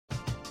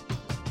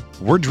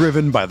We're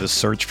driven by the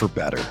search for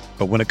better.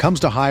 But when it comes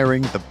to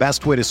hiring, the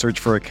best way to search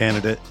for a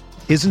candidate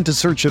isn't to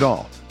search at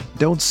all.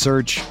 Don't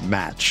search,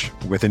 match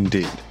with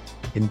Indeed.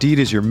 Indeed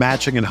is your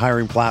matching and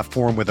hiring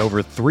platform with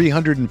over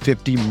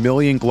 350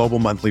 million global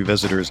monthly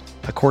visitors,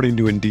 according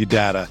to Indeed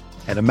data,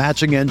 and a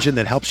matching engine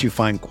that helps you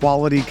find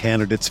quality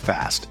candidates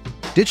fast.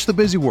 Ditch the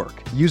busy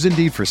work. Use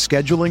Indeed for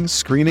scheduling,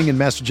 screening, and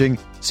messaging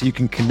so you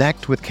can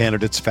connect with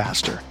candidates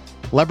faster.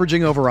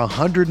 Leveraging over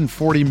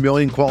 140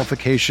 million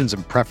qualifications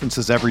and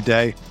preferences every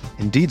day,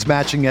 Indeed's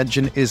matching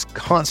engine is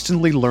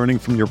constantly learning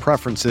from your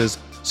preferences,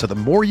 so the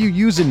more you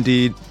use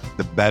Indeed,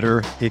 the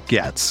better it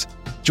gets.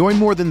 Join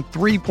more than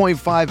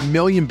 3.5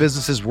 million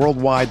businesses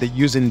worldwide that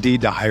use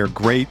Indeed to hire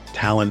great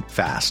talent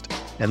fast.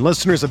 And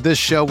listeners of this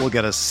show will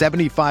get a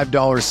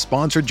 $75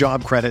 sponsored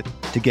job credit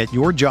to get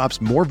your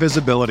jobs more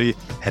visibility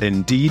at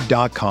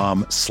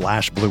Indeed.com/Blue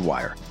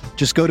Wire.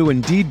 Just go to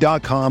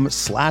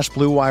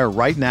Indeed.com/Blue Wire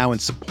right now and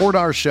support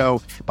our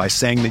show by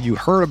saying that you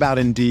heard about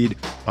Indeed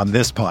on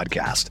this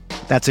podcast.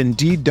 That's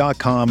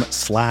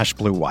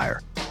Indeed.com/Blue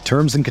Wire.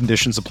 Terms and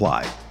conditions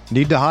apply.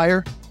 Need to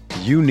hire?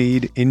 You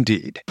need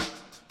Indeed.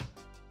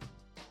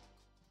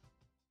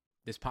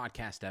 This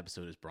podcast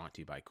episode is brought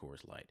to you by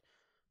Coors Light.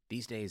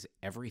 These days,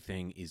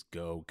 everything is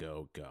go,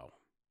 go, go.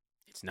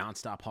 It's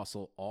nonstop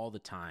hustle all the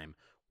time.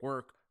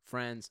 Work,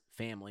 friends,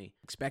 family,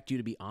 expect you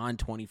to be on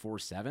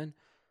 24/7.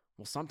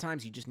 Well,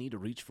 sometimes you just need to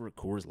reach for a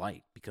Coors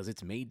Light because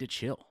it's made to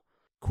chill.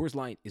 Coors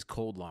Light is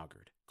cold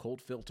lagered,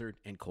 cold filtered,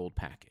 and cold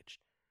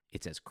packaged.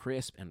 It's as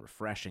crisp and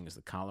refreshing as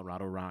the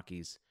Colorado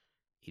Rockies.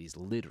 It is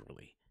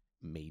literally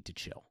made to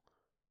chill.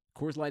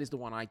 Coors Light is the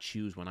one I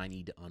choose when I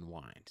need to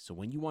unwind. So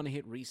when you want to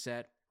hit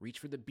reset, reach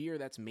for the beer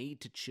that's made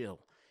to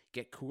chill.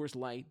 Get Coors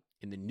Light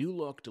in the new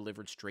look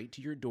delivered straight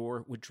to your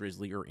door with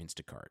Drizzly or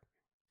Instacart.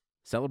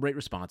 Celebrate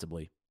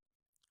responsibly.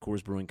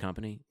 Coors Brewing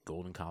Company,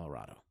 Golden,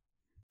 Colorado.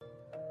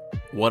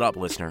 What up,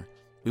 listener?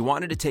 We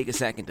wanted to take a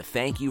second to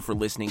thank you for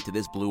listening to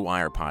this Blue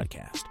Wire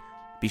podcast.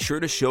 Be sure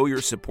to show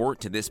your support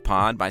to this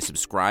pod by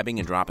subscribing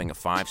and dropping a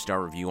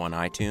 5-star review on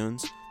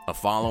iTunes, a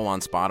follow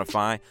on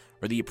Spotify,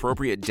 or the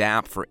appropriate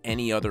DAP for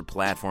any other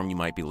platform you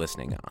might be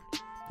listening on.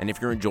 And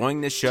if you're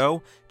enjoying this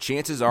show,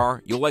 chances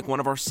are you'll like one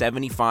of our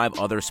 75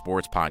 other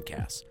sports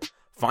podcasts.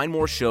 Find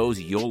more shows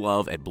you'll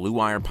love at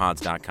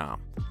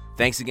BlueWirePods.com.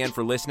 Thanks again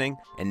for listening,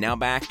 and now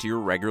back to your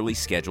regularly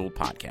scheduled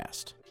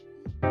podcast.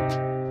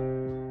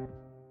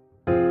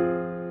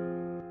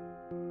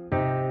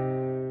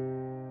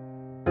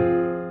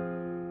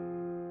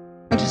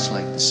 I just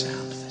like the sound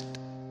of it.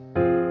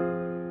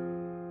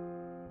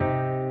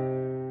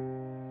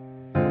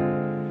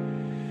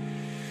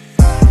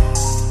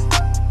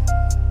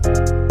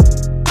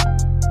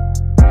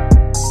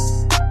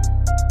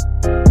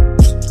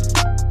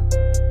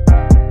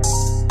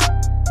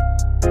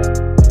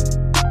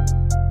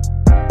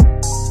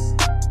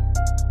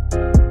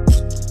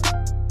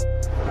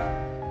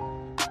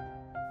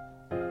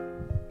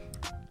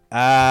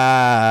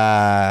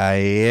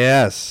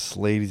 Yes,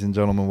 ladies and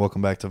gentlemen,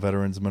 welcome back to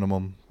Veterans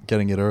Minimum.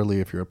 Getting it early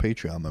if you're a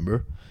Patreon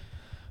member.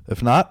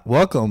 If not,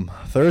 welcome.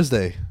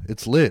 Thursday.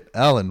 It's lit.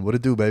 Alan, what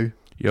it do, baby?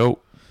 Yo.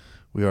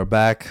 We are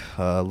back.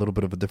 A little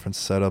bit of a different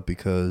setup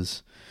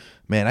because,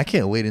 man, I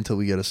can't wait until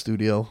we get a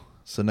studio.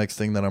 It's the next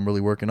thing that I'm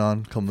really working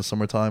on come the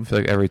summertime. I feel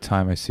like every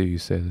time I see you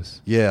say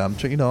this. Yeah, I'm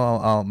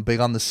big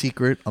on the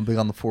secret. I'm big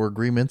on the 4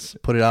 agreements.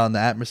 Put it out in the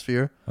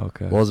atmosphere.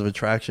 Okay. Laws of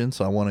attraction.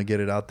 So I want to get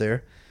it out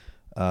there.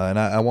 And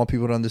I want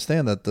people to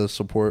understand that the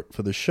support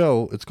for the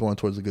show, it's going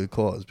towards a good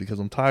cause because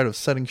I'm tired of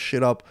setting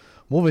shit up,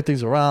 moving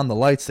things around, the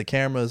lights, the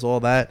cameras,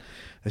 all that.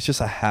 It's just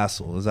a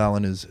hassle as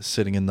Alan is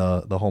sitting in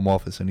the home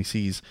office and he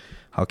sees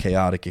how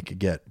chaotic it could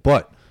get.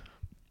 But,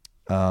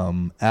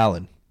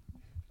 Alan,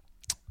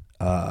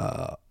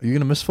 are you going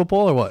to miss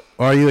football or what?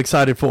 Or are you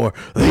excited for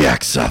the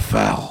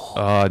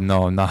XFL?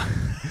 No, I'm not.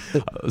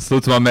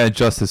 Salute to my man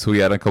Justice, who we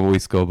had a couple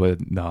weeks ago,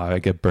 but no, I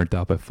get burnt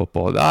out by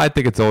football. I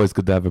think it's always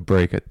good to have a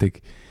break. I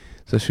think,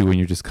 especially when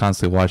you're just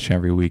constantly watching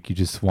every week, you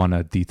just want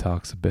to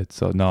detox a bit.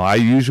 So, no, I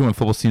usually, when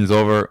football season's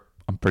over,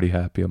 I'm pretty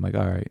happy. I'm like,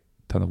 all right,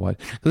 time to watch.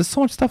 There's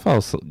so much stuff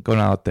else going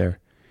on out there.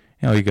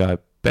 You know, you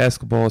got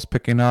basketball is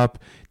picking up.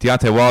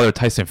 Deontay Wilder,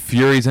 Tyson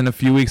Fury's in a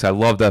few weeks. I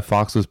love that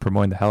Fox was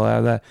promoting the hell out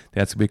of that.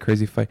 That's going to be a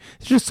crazy fight.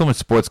 There's just so much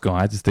sports going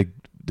on. I just think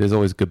there's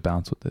always a good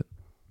balance with it.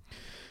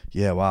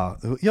 Yeah, wow.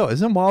 Yo,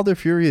 isn't Wilder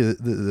Fury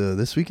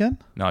this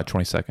weekend? No,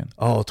 22nd.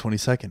 Oh,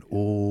 22nd.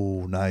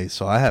 Oh, nice.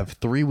 So I have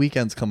 3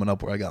 weekends coming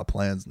up where I got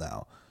plans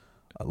now.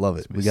 I love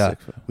it.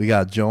 We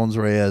got Jones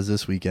Reyes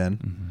this weekend.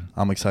 Mm-hmm.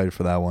 I'm excited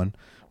for that one.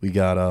 We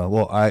got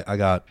I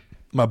got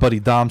my buddy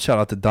Dom. Shout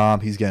out to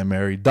Dom. He's getting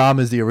married. Dom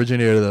is the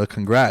originator of the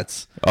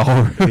congrats.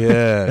 Oh,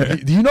 yeah.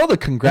 Do you know the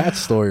congrats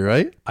story,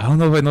 right? I don't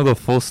know if I know the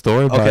full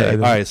story. Okay. All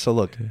right. So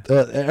look,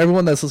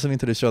 everyone that's listening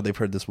to the show, they've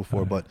heard this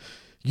before, but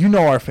you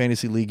know our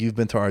fantasy league. You've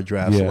been to our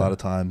drafts a lot of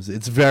times.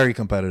 It's very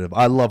competitive.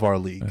 I love our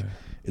league. Yeah.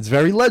 It's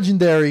very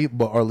legendary,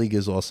 but our league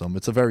is awesome.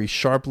 It's a very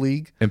sharp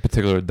league. In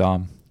particular,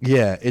 Dom.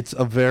 Yeah, it's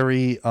a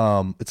very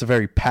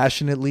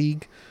passionate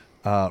league.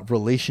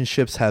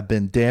 Relationships have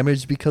been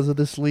damaged because of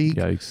this league.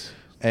 Yikes.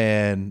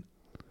 And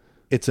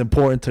it's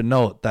important to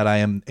note that I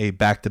am a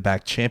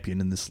back-to-back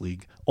champion in this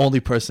league. Only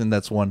person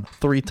that's won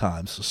 3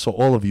 times. So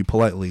all of you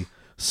politely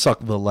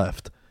suck the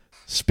left.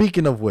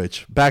 Speaking of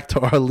which, back to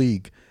our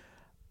league.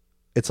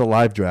 It's a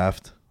live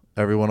draft.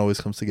 Everyone always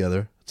comes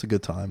together. It's a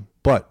good time.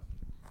 But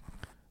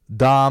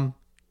Dom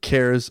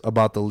cares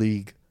about the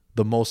league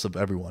the most of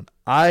everyone.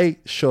 I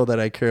show that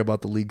I care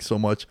about the league so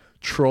much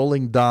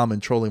trolling Dom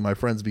and trolling my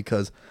friends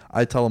because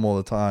I tell them all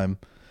the time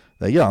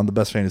that, I'm the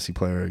best fantasy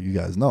player you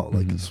guys know.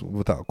 Like, it's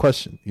without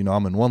question.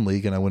 I'm in one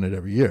league and I win it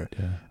every year.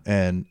 Yeah.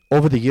 And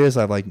over the years,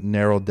 I've like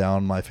narrowed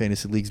down my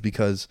fantasy leagues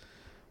because,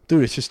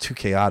 dude, it's just too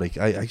chaotic.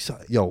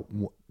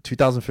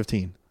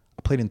 2015,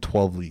 I played in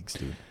 12 leagues,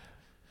 dude.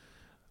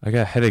 I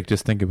got a headache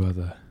just thinking about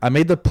that. I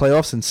made the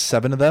playoffs in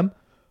 7 of them.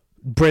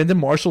 Brandon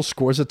Marshall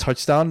scores a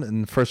touchdown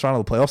in the first round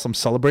of the playoffs. I'm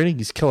celebrating.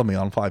 He's killing me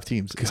on 5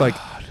 teams. It's like,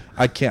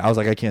 I can't. I was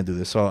like, I can't do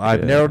this. So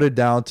I've narrowed it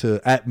down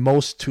to at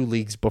most 2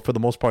 leagues. But for the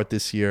most part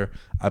this year,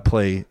 I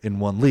play in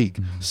 1 league.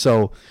 Mm-hmm.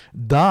 So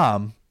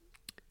Dom,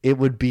 it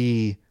would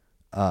be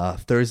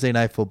Thursday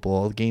night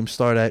football. The game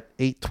start at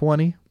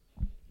 8:20,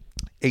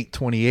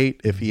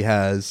 8:28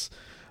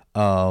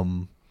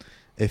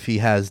 if he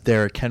has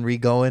Derrick Henry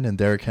going, and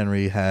Derrick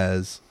Henry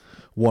has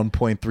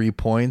 1.3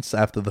 points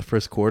after the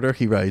first quarter,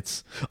 he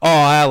writes, "Oh,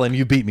 Alan,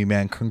 you beat me,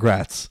 man.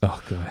 Congrats."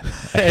 Oh god,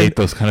 I hate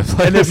those kind of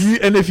players.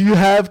 And if you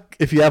have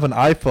an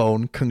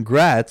iPhone,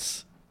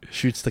 congrats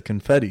shoots the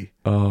confetti.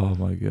 Oh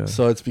my god.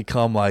 So it's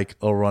become like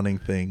a running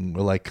thing.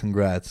 We're like,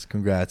 congrats.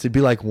 It'd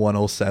be like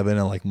 107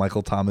 and like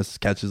Michael Thomas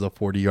catches a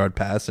 40-yard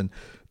pass and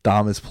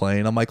Dom is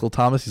playing on Michael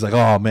Thomas. He's like,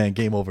 "Oh man,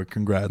 game over.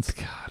 Congrats."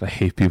 God, I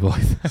hate people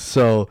like that.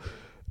 So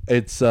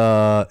it's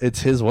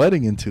his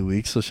wedding in 2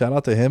 weeks. So shout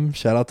out to him,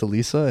 shout out to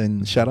Lisa,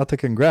 and shout out to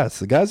Congrats.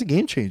 The guy's a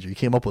game changer. He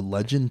came up with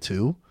Legend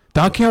too.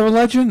 Dom came up with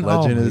Legend?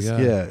 Legend oh is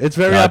God. Yeah. It's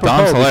very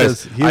apropos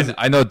because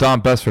I know Dom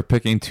best for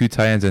picking 2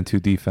 tight ends and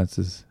 2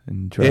 defenses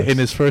in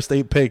his first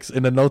 8 picks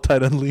in a no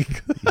tight end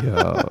league.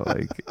 Yo,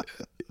 like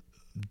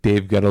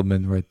Dave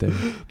Gettleman right there.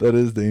 That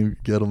is Dave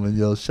Gettleman.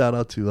 Yo, shout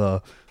out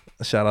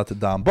to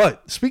Dom.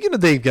 But speaking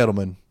of Dave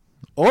Gettleman,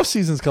 off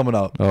season's coming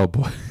up. Oh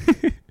boy.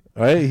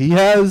 All right, he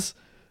has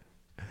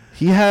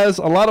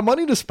a lot of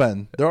money to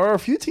spend. There are a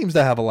few teams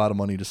that have a lot of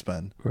money to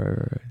spend.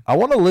 Right. I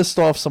want to list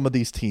off some of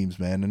these teams,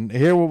 man. And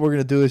here what we're going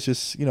to do is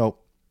just,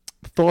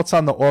 thoughts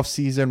on the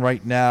offseason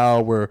right now.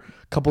 We're a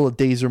couple of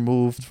days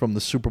removed from the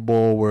Super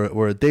Bowl.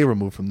 We're a day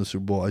removed from the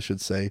Super Bowl, I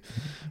should say.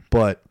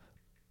 But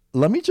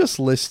let me just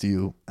list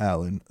you,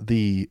 Alan,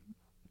 the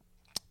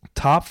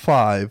top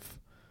 5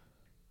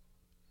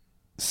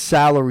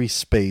 salary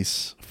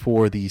space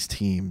for these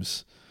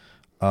teams.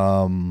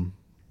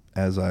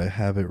 As I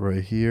have it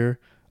right here.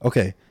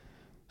 Okay,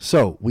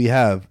 so we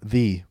have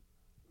where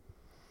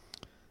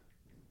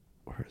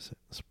is it?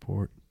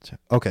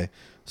 Okay,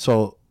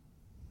 so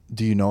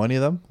do you know any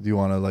of them? Do you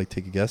want to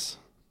take a guess?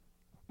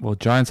 Well,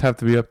 Giants have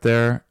to be up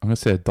there. I'm gonna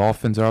say the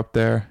Dolphins are up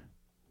there.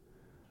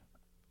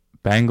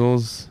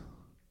 Bengals.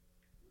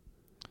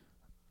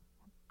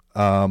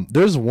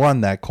 There's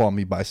one that caught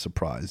me by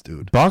surprise,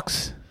 dude.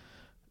 Bucks?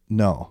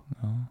 No.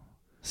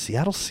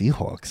 Seattle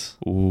Seahawks.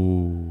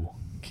 Ooh.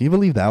 Can you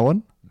believe that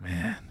one?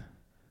 Man.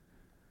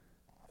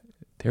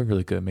 They're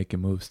really good at making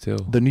moves, too.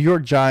 The New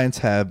York Giants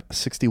have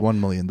 $61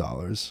 million.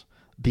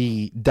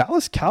 The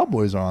Dallas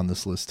Cowboys are on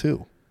this list,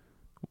 too.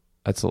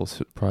 That's a little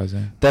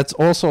surprising. That's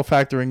also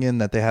factoring in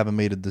that they haven't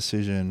made a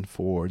decision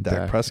for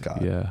Dak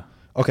Prescott. Yeah.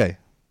 Okay.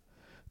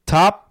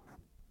 Top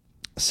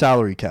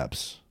salary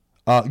caps.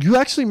 You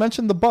actually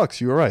mentioned the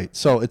Bucks. You were right.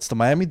 So it's the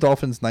Miami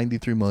Dolphins,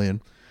 $93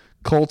 million.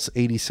 Colts,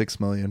 $86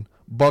 million.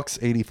 Bucks,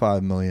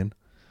 $85 million.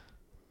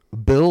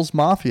 Bills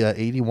Mafia,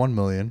 $81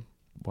 million.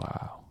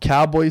 Wow.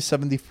 Cowboys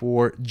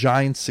 74,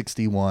 Giants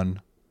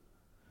 61.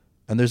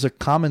 And there's a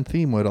common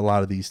theme with a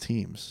lot of these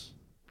teams,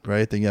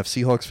 right? Then you have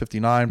Seahawks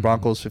 59,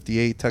 Broncos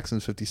 58,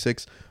 Texans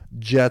 56,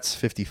 Jets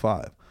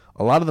 55.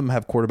 A lot of them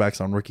have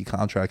quarterbacks on rookie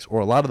contracts, or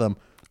a lot of them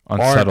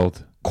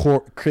unsettled.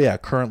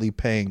 Currently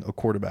paying a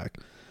quarterback.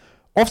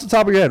 Off the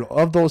top of your head,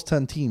 of those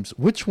 10 teams,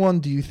 which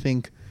one do you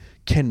think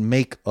can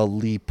make a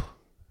leap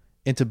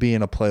into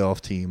being a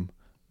playoff team?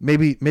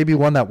 Maybe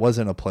one that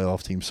wasn't a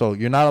playoff team. So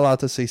you're not allowed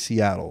to say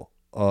Seattle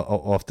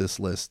off this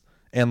list,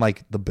 and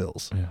the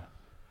Bills. Yeah.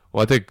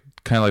 Well, I think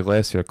kind of like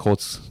last year,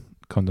 Colts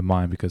come to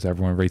mind because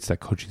everyone rates that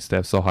coaching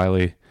staff so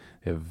highly.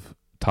 They have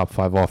top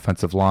 5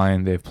 offensive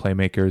line. They have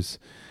playmakers,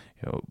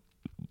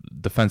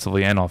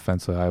 defensively and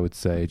offensively. I would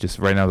say just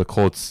right now the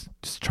Colts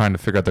just trying to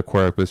figure out their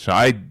quarterback position.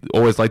 I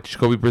always liked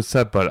Jacoby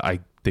Brissett, but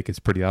I think it's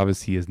pretty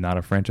obvious he is not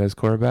a franchise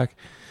quarterback.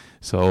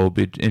 So it'll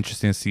be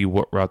interesting to see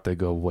what route they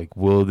go.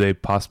 Will they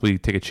possibly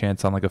take a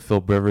chance on a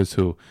Philip Rivers,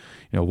 who,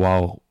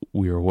 while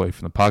we were away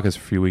from the podcast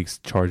for a few weeks,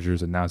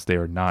 Chargers announced they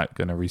are not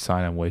going to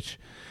re-sign him, which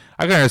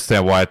I can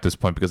understand why at this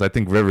point, because I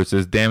think Rivers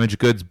is damaged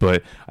goods,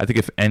 but I think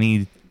if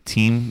any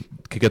team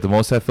could get the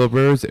most out of Philip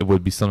Rivers, it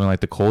would be something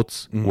like the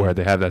Colts, where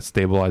they have that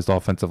stabilized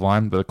offensive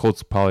line. But the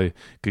Colts probably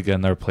could get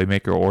another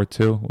playmaker or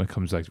two when it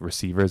comes to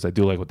receivers. I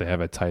do like what they have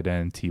at tight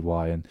end,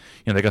 Ty, and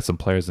they got some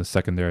players in the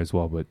secondary as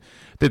well. But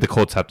I think the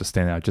Colts have to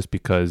stand out just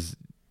because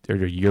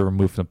they're a year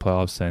removed from the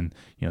playoffs, and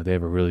they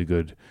have a really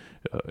good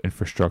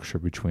infrastructure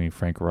between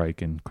Frank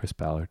Reich and Chris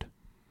Ballard.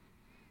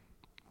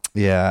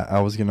 Yeah,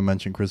 I was gonna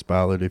mention Chris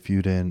Ballard if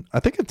you didn't. I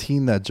think a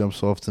team that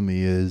jumps off to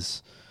me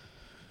is,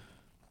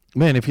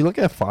 man, if you look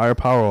at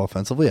firepower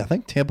offensively, I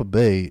think Tampa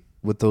Bay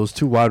with those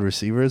 2 wide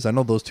receivers. I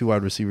know those 2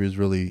 wide receivers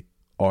really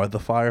are the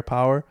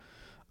firepower.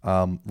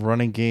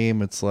 Running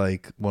game, it's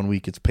like 1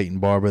 week it's Peyton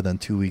Barber, then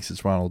 2 weeks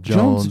it's Ronald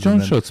Jones.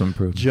 Jones showed some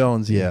improvement.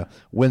 Jones, yeah.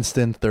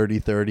 Winston,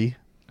 30-30.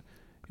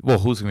 Well,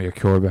 who's going to be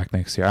a quarterback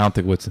next year? I don't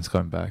think Winston's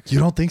coming back. You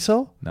don't think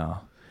so? No.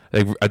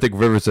 I think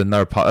Rivers is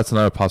that's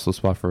another possible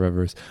spot for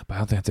Rivers, but I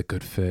don't think that's a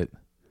good fit.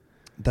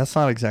 That's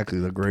not exactly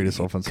the greatest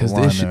offensive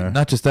line there.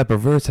 Not just that, but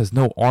Rivers has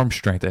no arm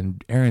strength,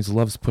 and Arians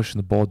loves pushing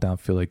the ball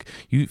downfield. Like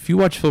if you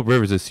watch Philip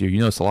Rivers this year, you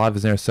notice a lot of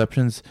his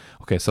interceptions.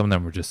 Okay, some of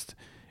them were just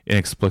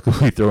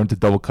inexplicably thrown into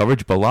double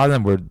coverage, but a lot of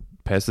them were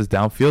passes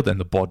downfield, and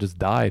the ball just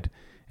died,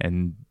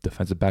 and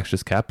defensive backs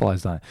just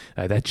capitalized on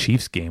it. That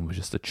Chiefs game was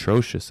just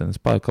atrocious, and there's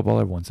probably a couple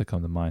other ones that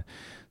come to mind.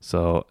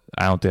 So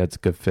I don't think that's a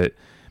good fit.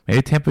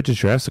 Maybe Tampa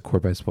just drafts a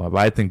quarterback spot, but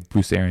I think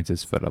Bruce Arians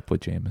is fed up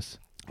with Jameis.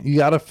 You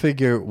got to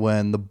figure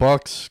when the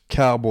Bucs,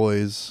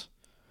 Cowboys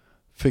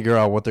figure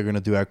out what they're going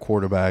to do at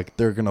quarterback,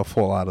 they're going to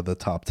fall out of the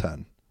top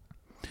 10.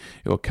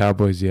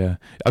 Cowboys, yeah.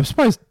 I'm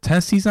surprised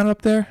Tennessee's not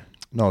up there.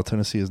 No,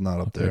 Tennessee is not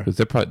up there because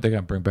they're going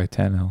to bring back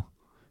Tannehill.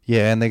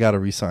 Yeah, and they got to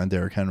re-sign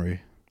Derrick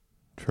Henry.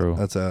 True.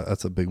 That's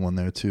a big one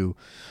there too.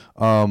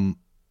 Do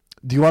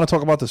you want to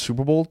talk about the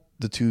Super Bowl,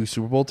 the 2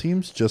 Super Bowl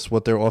teams, just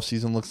what their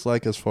offseason looks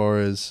like as far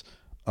as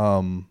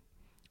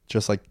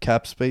just like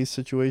cap space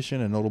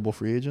situation and notable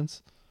free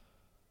agents?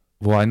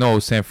 Well, I know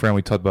San Fran,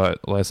 we talked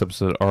about last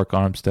episode, Ark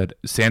Armstead.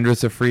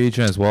 Sanders a free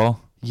agent as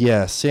well?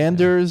 Yeah,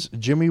 Sanders,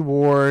 Jimmy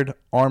Ward,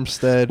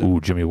 Armstead.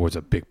 Ooh, Jimmy Ward's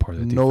a big part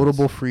of the defense.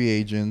 Notable free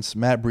agents.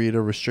 Matt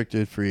Breida,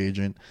 restricted free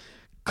agent.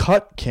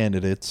 Cut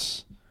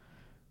candidates.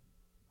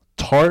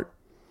 Tart,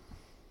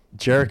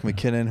 Jerick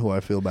McKinnon, who I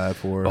feel bad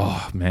for.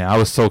 Oh, man, I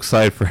was so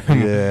excited for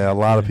him. Yeah, a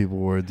lot of people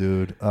were,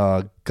 dude.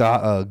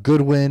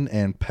 Goodwin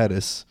and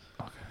Pettis.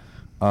 Okay.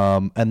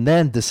 And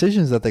then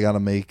decisions that they got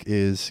to make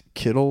is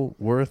Kittle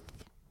worth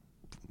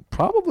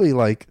probably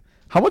like,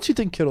 how much you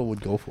think Kittle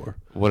would go for?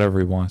 Whatever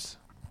he wants.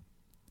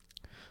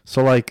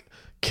 So, like,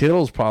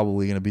 Kittle's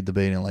probably going to be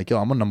debating, like,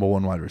 yo, I'm a number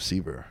 1 wide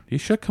receiver. He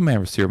should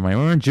command receiver money.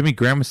 Remember Jimmy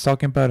Graham was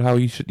talking about how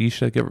he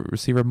should get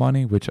receiver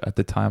money, which at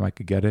the time I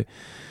could get it.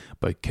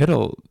 But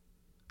Kittle,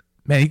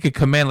 man, he could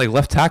command, like,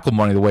 left tackle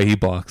money the way he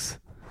blocks.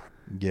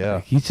 Yeah.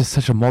 Like, he's just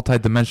such a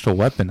multi-dimensional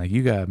weapon. Like,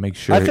 you got to make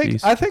sure.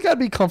 I think I'd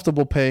be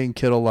comfortable paying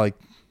Kittle, like,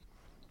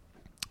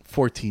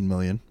 $14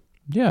 million.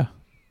 Yeah.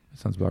 That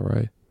sounds about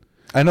right.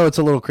 I know it's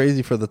a little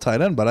crazy for the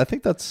tight end, but I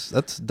think that's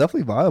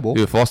definitely viable.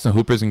 Dude, if Austin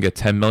Hooper's going to get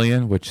 $10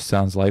 million, which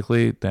sounds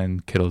likely, then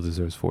Kittle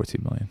deserves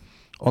 $14 million.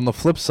 On the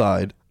flip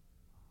side,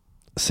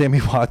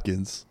 Sammy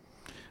Watkins.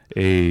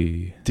 Do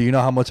you know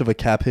how much of a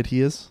cap hit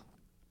he is?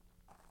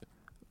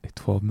 Like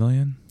 $12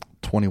 million?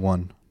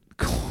 21.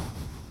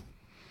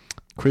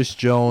 Chris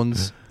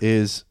Jones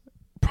is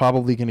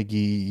probably going to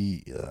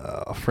get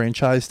a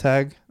franchise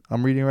tag.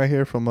 I'm reading right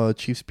here from a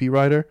Chiefs beat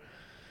writer.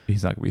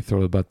 He's not going to be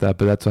thrilled about that,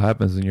 but that's what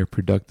happens when you're a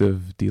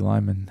productive D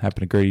lineman. Happened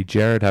to Grady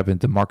Jarrett,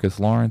 happened to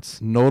Marcus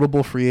Lawrence.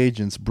 Notable free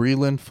agents: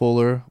 Breeland,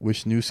 Fuller,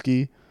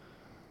 Wisniewski,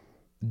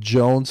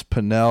 Jones,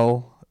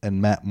 Pennell,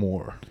 and Matt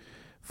Moore.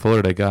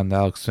 Fuller, they got in the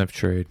Alex Smith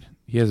trade.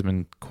 He hasn't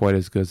been quite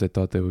as good as they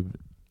thought they would.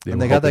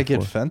 And they got that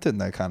kid Fenton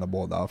that kind of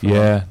balled out for him.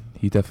 Yeah,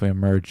 he definitely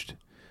emerged.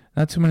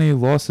 Not too many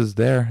losses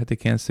there. I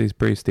think Kansas State's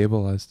pretty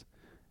stabilized.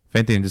 If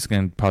anything, just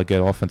going to probably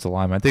get offensive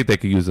lineman. I think they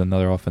could use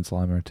another offensive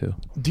lineman or two.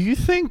 Do you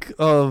think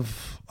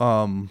of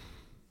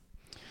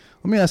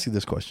let me ask you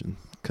this question,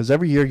 because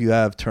every year you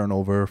have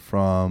turnover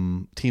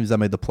from teams that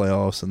made the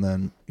playoffs, and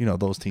then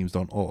those teams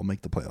don't all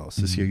make the playoffs.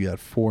 This year you had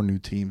 4 new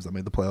teams that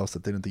made the playoffs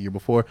that didn't the year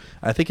before.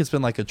 I think it's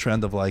been like a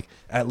trend of like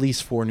at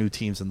least 4 new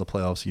teams in the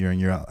playoffs year in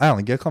year out.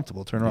 Alan, get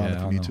comfortable, turn around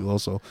if you need to.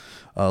 Also,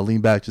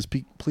 lean back, just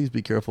please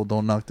be careful,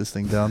 don't knock this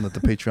thing down that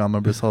the Patreon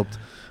members helped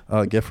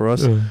get for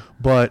us.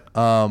 But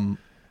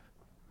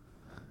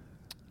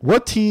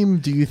what team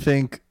do you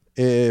think,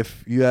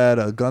 if you had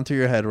a gun to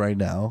your head right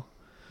now,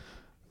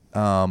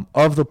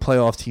 of the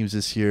playoff teams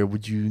this year,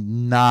 would you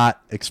not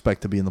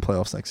expect to be in the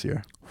playoffs next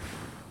year?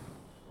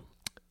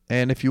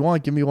 And if you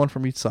want, give me one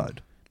from each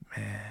side.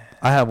 Man,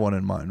 I have one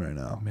in mind right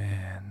now.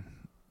 Man,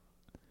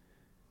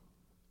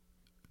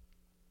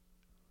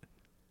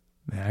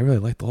 I really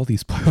liked all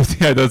these playoffs.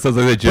 Yeah, that sounds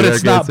like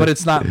that. But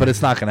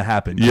it's not going to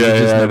happen. Yeah, it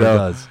just never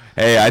does.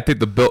 Hey, I think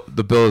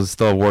the Bills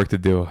still have work to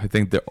do. I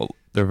think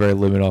they're very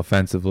limited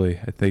offensively.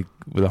 I think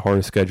with a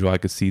harder schedule, I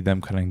could see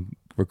them kind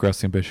of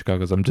regressing a bit. Chicago,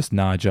 because I'm just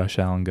not a Josh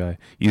Allen guy.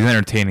 He's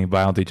entertaining, but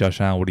I don't think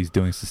Josh Allen, what he's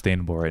doing, is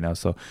sustainable right now.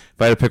 So if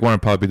I had to pick one,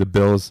 it'd probably be the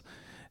Bills.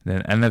 And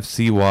then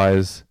NFC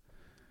wise,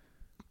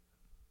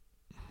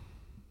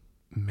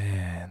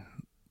 man,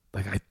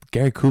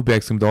 Gary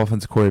Kubiak's going to be the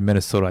offensive coordinator in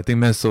Minnesota. I think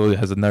Minnesota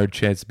has another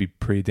chance to be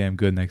pretty damn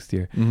good next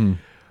year. Mm-hmm.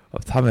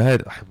 Off the top of my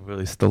head, I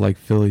really still like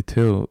Philly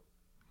too.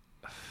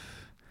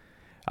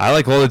 I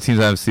like all the teams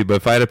in NFC, but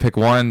if I had to pick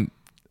one,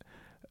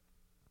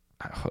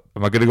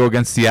 Am I going to go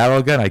against Seattle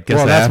again? I guess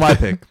Well, that's my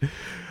pick.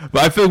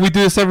 But I feel like we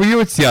do this every year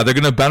with Seattle. They're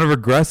going to bound to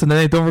regress, and then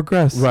they don't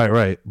regress.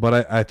 Right.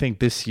 But I think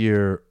this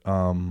year,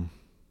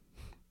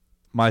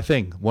 my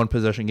thing,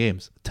 1-possession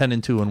games,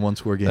 10-2 in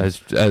 1-score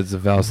games. As a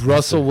valid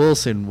Russell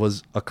Wilson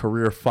was a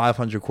career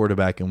 500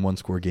 quarterback in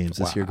 1-score games.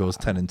 This year goes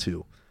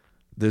 10-2.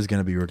 There's going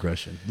to be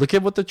regression. Look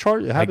at what the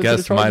Chargers. I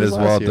guess might as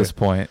well at this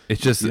point.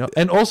 It's just,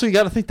 and also you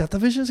got to think that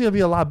division is going to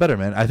be a lot better,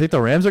 man. I think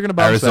the Rams are going to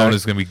bounce back.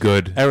 Arizona's going to be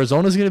good.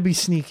 Arizona's going to be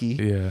sneaky.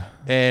 Yeah.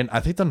 And I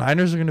think the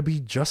Niners are going to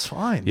be just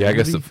fine. Yeah, I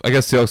guess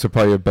Seahawks are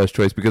probably your best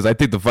choice because I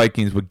think the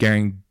Vikings with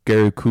Gary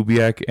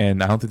Kubiak,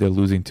 and I don't think they're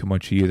losing too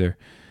much either.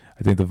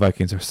 I think the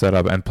Vikings are set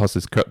up, and plus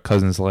his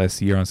cousin's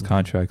last year on his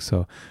contract,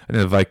 so I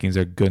think the Vikings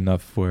are good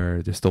enough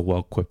where they're still well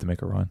equipped to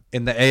make a run.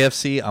 In the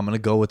AFC, I'm going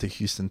to go with the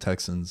Houston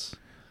Texans.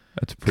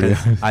 That's pretty.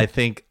 I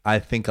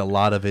think a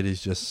lot of it is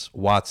just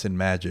Watson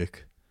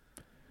magic.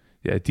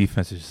 Yeah,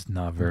 defense is just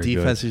not very good.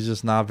 Defense is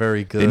just not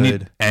very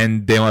good.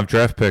 And they don't have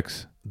draft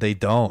picks. They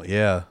don't,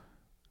 yeah.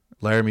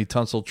 Laramie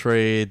Tunsil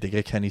trade, they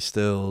get Kenny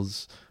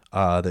Stills.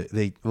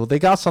 They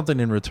got something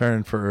in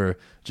return for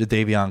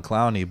Jadeveon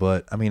Clowney,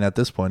 but I mean at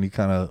this point you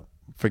kind of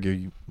figure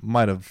you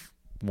might have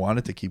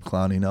wanted to keep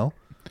Clowney, no?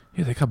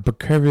 Yeah, they got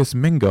Bacarius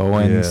Mingo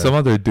and some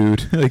other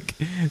dude. Like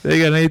they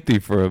got anything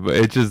for him, but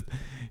it just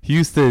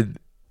Houston.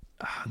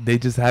 They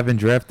just haven't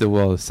drafted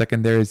well. The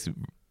secondary is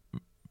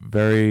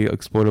very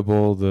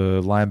exploitable. The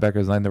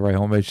linebackers line the right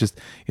home. It's just,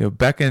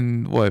 back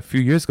in a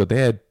few years ago, they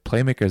had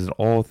playmakers in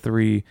all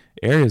three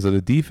areas of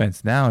the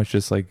defense. Now it's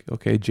just like,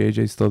 okay,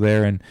 JJ's still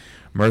there, and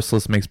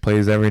Merciless makes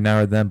plays every now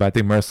and then. But I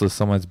think Merciless is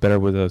someone that's better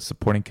with a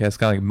supporting cast,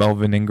 kind of like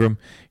Melvin Ingram.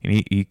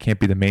 And he can't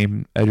be the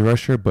main edge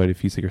rusher, but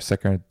if he's like your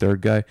second or third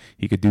guy,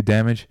 he could do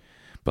damage.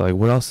 But like,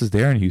 what else is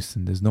there in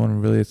Houston? There's no one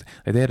really. Like,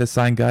 they had to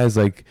sign guys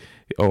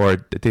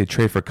or they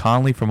trade for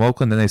Conley from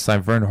Oakland, then they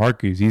signed Vernon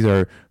Hargreaves. These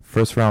are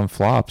first round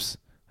flops,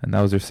 and that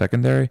was their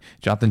secondary.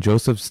 Jonathan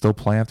Joseph's still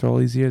playing after all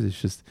these years.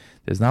 It's just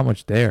there's not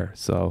much there.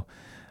 So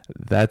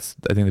that's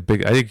I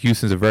think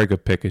Houston's a very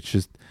good pick. It's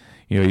just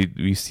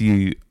you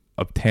see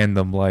a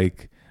tandem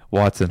like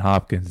Watson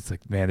Hopkins. It's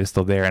like, man, they're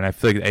still there, and I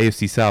feel like the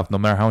AFC South, no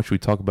matter how much we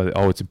talk about it,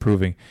 it's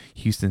improving.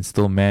 Houston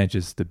still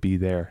manages to be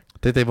there. I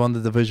think they've won the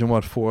division,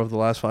 4 of the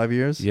last 5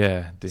 years?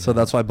 Yeah. So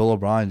that's why Bill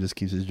O'Brien just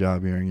keeps his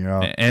job year in, year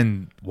out.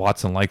 And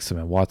Watson likes him,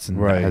 and Watson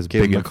has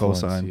big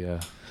influence. Cosign. Yeah.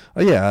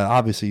 Oh, yeah,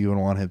 obviously you would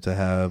want him to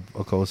have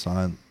a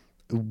cosign.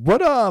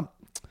 What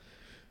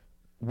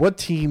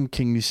team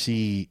can you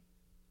see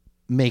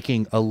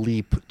making a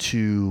leap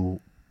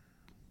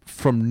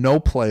from no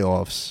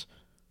playoffs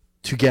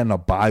to getting a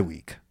bye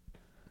week?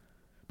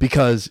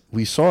 Because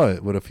we saw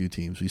it with a few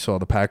teams. We saw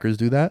the Packers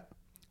do that.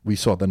 We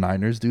saw the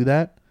Niners do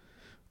that.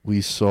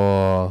 We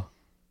saw,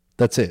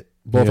 that's it,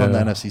 both on the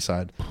NFC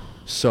side.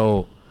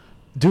 So,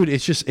 dude,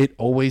 it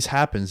always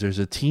happens. There's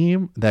a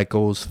team that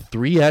goes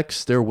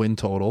 3x their win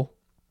total.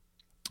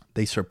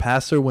 They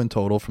surpass their win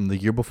total from the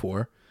year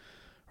before,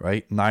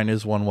 right?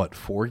 Niners won,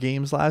 4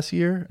 games last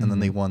year? And then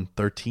they won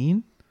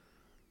 13?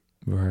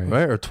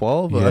 Right? Or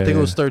 12? I think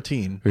it was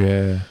 13.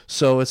 Yeah.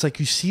 So, it's like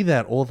you see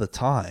that all the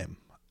time.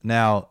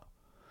 Now,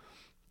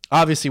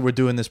 obviously, we're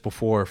doing this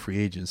before free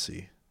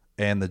agency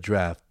and the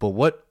draft. But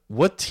what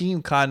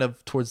team kind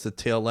of towards the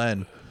tail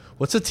end,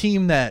 what's a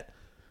team that,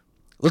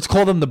 let's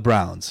call them the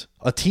Browns,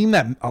 a team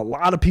that a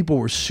lot of people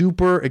were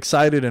super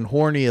excited and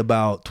horny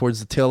about towards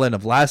the tail end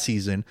of last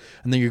season,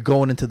 and then you're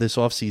going into this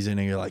offseason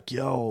and you're like,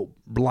 yo,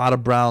 a lot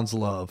of Browns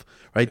love,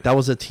 right? That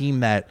was a team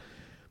that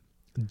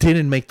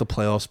didn't make the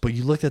playoffs, but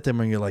you looked at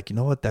them and you're like, you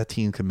know what, that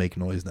team can make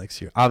noise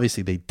next year.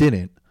 Obviously they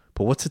didn't,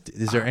 but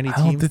is there any team?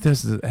 I don't think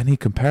there's any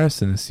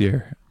comparison this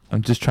year.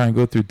 I'm just trying to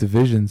go through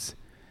divisions.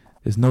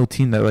 There's no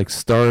team that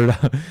started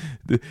out.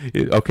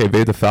 Okay,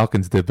 maybe the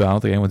Falcons did, but I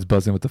don't think anyone's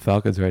buzzing with the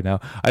Falcons right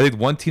now. I think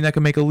one team that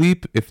can make a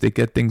leap if they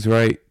get things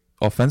right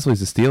offensively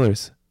is the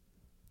Steelers.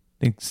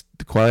 I think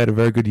quietly had a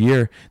very good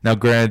year. Now,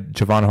 granted,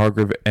 Javon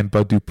Hargrave and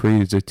Bud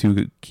Dupree, their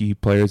 2 key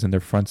players in their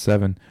front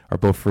 7, are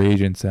both free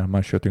agents, and I'm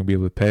not sure if they're going to be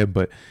able to pay them.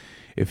 But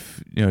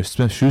if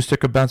Smith-Schuster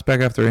could bounce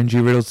back after an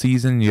injury-riddled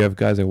season, you have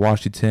guys like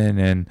Washington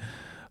and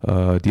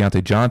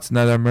Deontay Johnson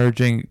that are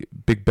emerging.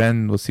 Big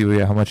Ben, we'll see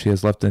how much he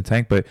has left in the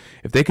tank. But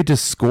if they could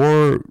just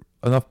score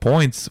enough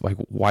points,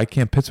 why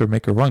can't Pittsburgh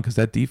make a run? Because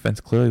that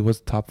defense clearly was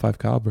top 5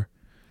 caliber.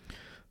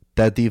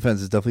 That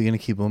defense is definitely going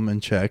to keep them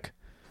in check.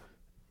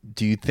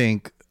 Do you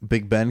think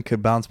Big Ben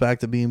could bounce back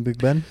to being Big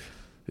Ben?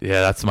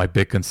 Yeah, that's my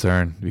big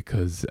concern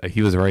because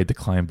he was already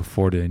declined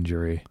before the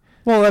injury.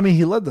 Well, I mean,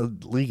 he led the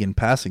league in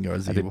passing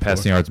yards. I think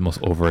passing yards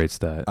most overrated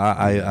stat.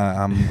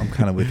 I'm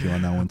kind of with you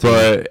on that one too.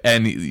 But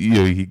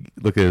he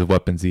look at his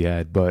weapons he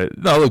had. But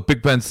no, look,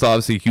 Big Ben's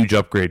obviously a huge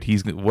upgrade.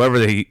 He's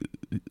whatever he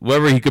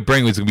could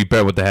bring was going to be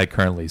better with what they had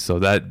currently. So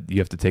that you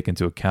have to take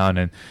into account.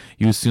 And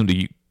you assume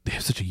that they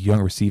have such a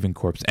young receiving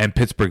corps, and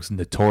Pittsburgh's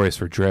notorious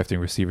for drafting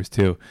receivers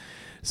too.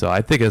 So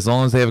I think as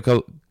long as they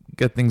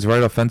get things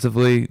right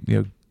offensively,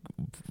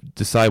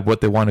 decide what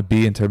they want to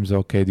be in terms of,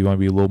 okay, do you want to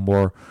be a little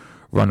more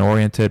run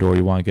oriented, or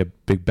you want to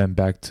get Big Ben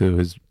back to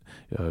his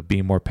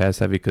being more pass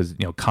heavy, because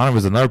Connor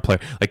was another player.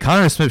 Like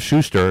Connor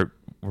Smith-Schuster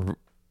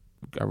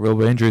got real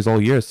bad injuries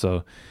all year,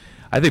 so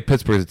I think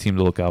Pittsburgh is a team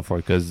to look out for,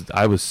 because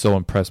I was so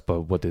impressed by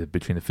what they did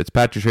between the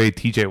Fitzpatrick trade,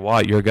 T.J.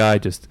 Watt, your guy,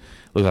 just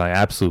looked like an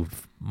absolute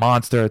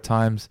monster at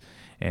times.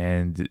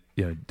 And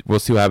we'll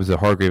see what happens to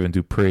Hargrave and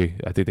Dupree.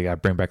 I think they got to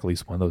bring back at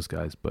least one of those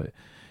guys. But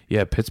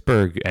yeah,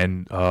 Pittsburgh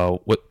and I'm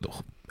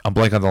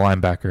blank on the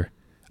linebacker.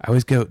 I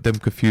always get them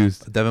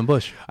confused. Devin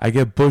Bush. I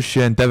get Bush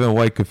and Devin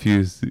White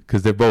confused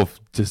because they both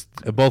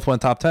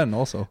went top 10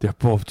 also. They're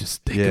both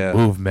they can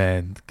move,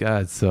 man.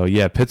 God. So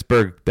yeah,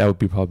 Pittsburgh, that would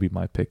probably be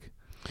my pick.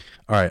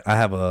 All right, I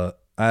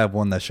have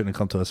one that shouldn't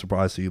come to a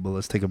surprise to you, but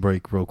let's take a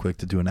break real quick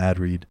to do an ad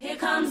read. Here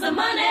comes the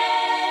money.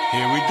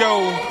 Here we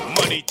go.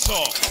 Money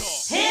talk.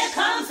 Here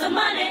comes the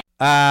money.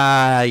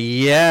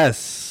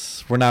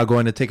 Yes. We're now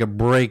going to take a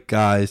break,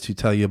 guys, to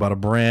tell you about a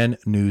brand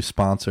new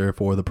sponsor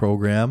for the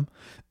program.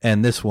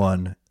 And this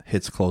one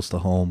hits close to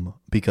home,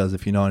 because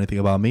if you know anything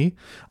about me,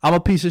 I'm a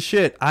piece of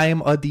shit. I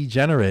am a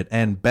degenerate.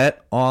 And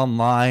Bet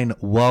Online,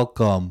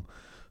 welcome.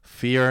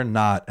 Fear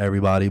not,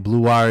 everybody. Blue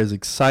Wire is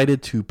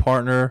excited to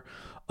partner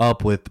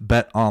up with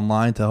Bet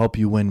Online to help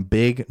you win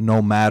big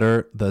no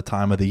matter the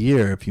time of the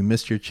year. If you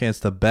missed your chance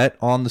to bet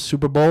on the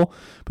Super Bowl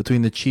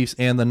between the Chiefs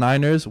and the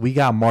Niners, we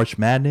got March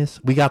Madness.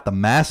 We got the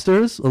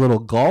Masters, a little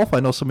golf. I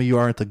know some of you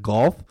are into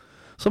golf.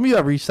 Some of you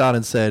have reached out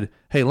and said,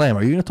 hey, Lamb,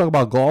 are you going to talk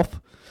about golf?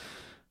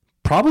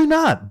 Probably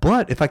not,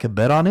 but if I could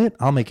bet on it,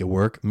 I'll make it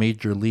work.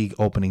 Major League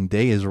opening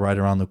day is right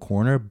around the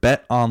corner.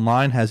 Bet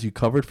Online has you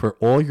covered for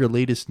all your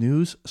latest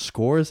news,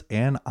 scores,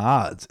 and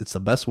odds. It's the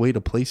best way to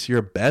place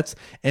your bets,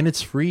 and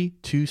it's free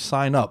to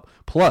sign up.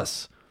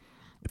 Plus,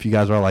 if you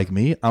guys are like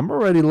me, I'm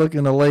already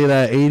looking to lay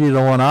that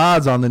 80-1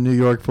 odds on the New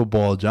York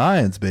Football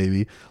Giants,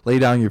 baby. Lay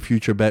down your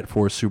future bet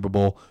for Super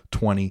Bowl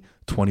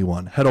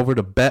 2021. Head over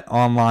to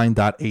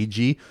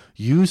betonline.ag.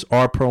 Use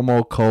our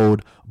promo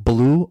code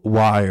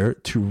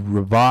BLUEWIRE to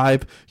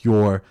revive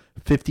your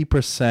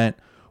 50%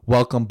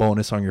 welcome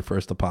bonus on your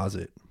first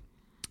deposit.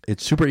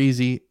 It's super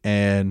easy,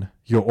 and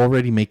you're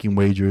already making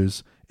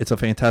wagers. It's a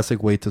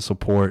fantastic way to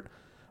support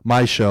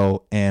my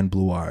show and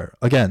Blue Wire.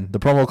 Again, the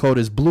promo code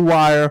is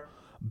BLUEWIRE,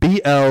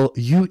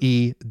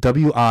 BLUEWIRE,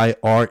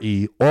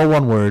 all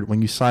one word,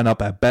 when you sign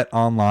up at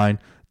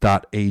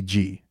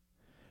betonline.ag.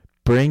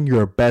 Bring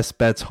your best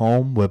bets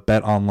home with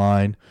Bet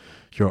Online,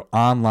 your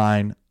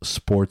online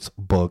sports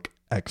book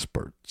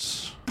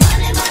experts.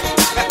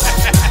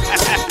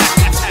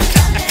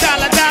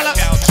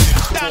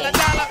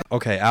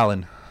 Okay,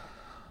 Alan.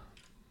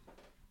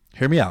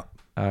 Hear me out.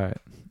 All right.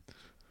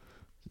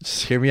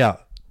 Just hear me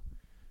out.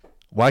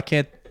 Why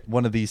can't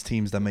one of these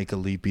teams that make a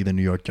leap be the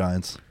New York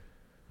Giants?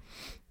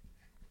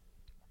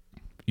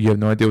 You have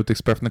no idea what to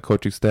expect from the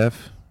coaching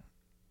staff.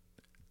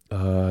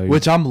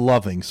 Which I'm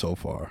loving so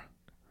far.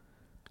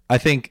 I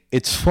think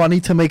it's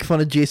funny to make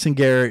fun of Jason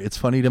Garrett. It's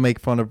funny to make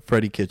fun of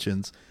Freddie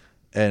Kitchens.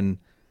 And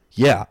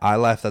yeah, I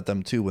laughed at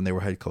them too when they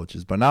were head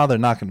coaches. But now they're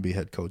not going to be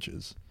head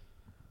coaches.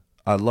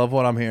 I love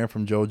what I'm hearing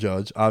from Joe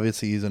Judge.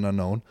 Obviously, he's an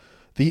unknown.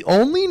 The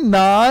only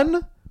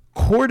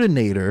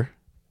non-coordinator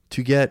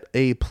to get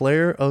a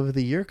player of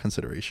the year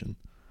consideration.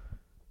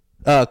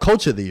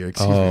 Coach of the year,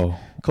 excuse me.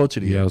 Coach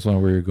of the year. Yeah, I was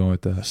wondering where you're going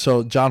with that.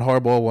 So John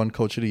Harbaugh won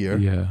Coach of the Year.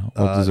 Yeah,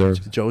 well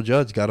deserved. Joe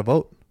Judge got a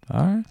vote.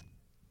 All right.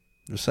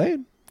 Just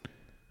saying.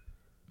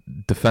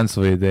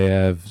 Defensively, they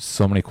have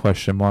so many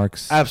question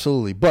marks.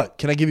 Absolutely. But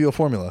can I give you a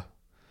formula?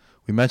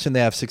 We mentioned they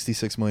have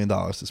 $66 million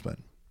to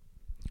spend.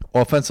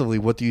 Offensively,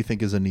 what do you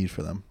think is a need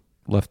for them?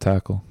 Left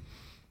tackle.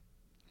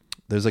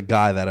 There's a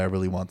guy that I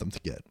really want them to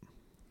get.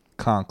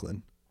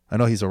 Conklin. I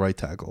know he's a right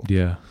tackle.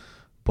 Yeah.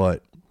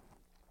 But,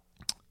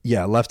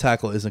 yeah, left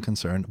tackle isn't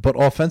concerned. But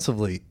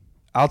offensively,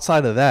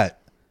 outside of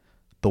that,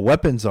 the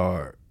weapons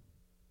are,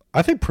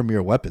 I think,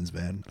 premier weapons,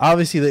 man.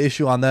 Obviously, the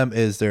issue on them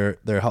is their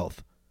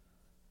health.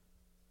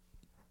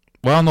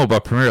 Well, I don't know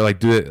about premier.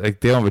 They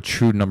don't have a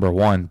true number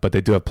one, but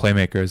they do have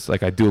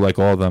playmakers. I do like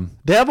all of them.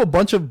 They have a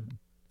bunch of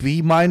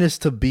B-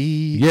 to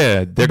B.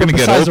 Yeah, they're going to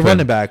get besides open. the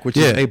running back, which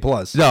is A+.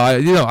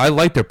 No, I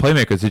like their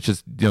playmakers. It's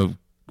just,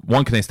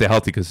 one, can they stay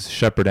healthy? Because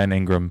Shepard and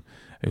Ingram,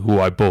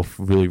 who I both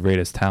really rate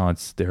as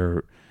talents,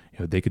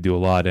 they could do a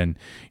lot. And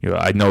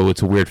I know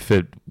it's a weird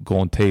fit,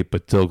 Golden Tate,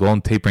 but still,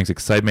 Golden Tate brings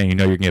excitement. You're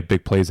going to get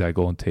big plays at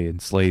Golden Tate,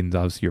 and Slayton's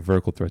obviously your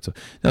vertical threat. So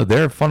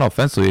they're fun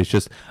offensively. It's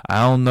just I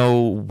don't know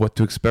what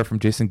to expect from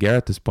Jason Garrett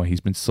at this point. He's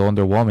been so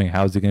underwhelming.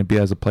 How is he going to be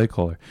as a play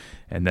caller?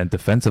 And then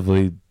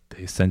defensively,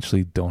 they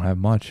essentially don't have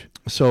much.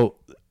 So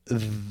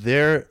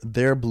their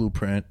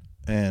blueprint,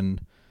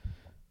 and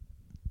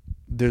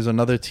there's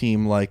another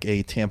team like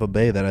a Tampa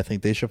Bay that I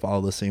think they should follow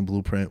the same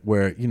blueprint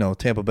where,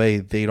 Tampa Bay,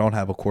 they don't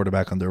have a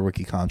quarterback on their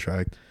rookie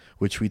contract,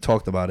 which we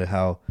talked about it,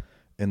 how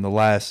in the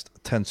last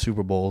 10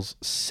 Super Bowls,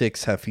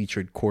 6 have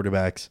featured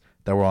quarterbacks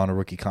that were on a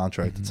rookie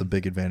contract. Mm-hmm. It's a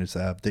big advantage to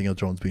have Daniel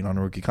Jones being on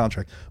a rookie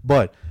contract.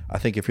 But I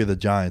think if you're the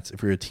Giants,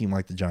 if you're a team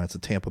like the Giants, the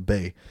Tampa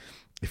Bay,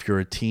 if you're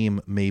a team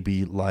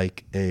maybe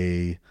like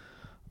a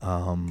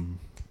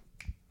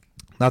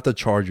not the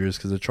Chargers,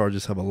 because the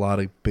Chargers have a lot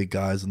of big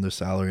guys in their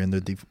salary and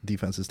their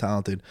defense is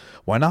talented.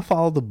 Why not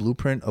follow the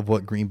blueprint of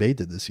what Green Bay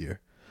did this year?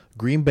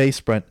 Green Bay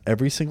spent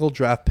every single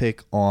draft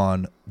pick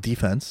on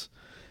defense,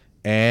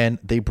 and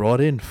they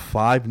brought in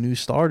 5 new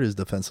starters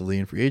defensively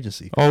in free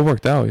agency. Oh, it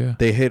worked out, yeah.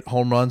 They hit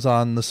home runs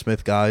on the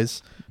Smith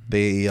guys.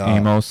 They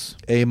Amos.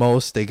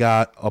 They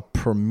got a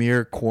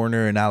premier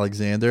corner in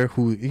Alexander,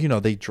 who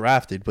they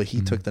drafted, but he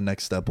took the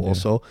next step.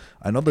 Also,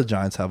 I know the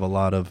Giants have a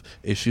lot of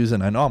issues,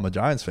 and I know I'm a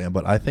Giants fan,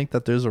 but I think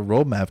that there's a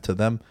roadmap to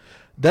them.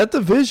 That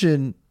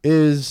division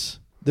there's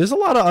a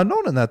lot of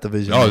unknown in that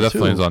division. Oh,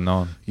 definitely is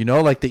unknown.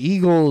 Like the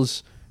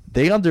Eagles,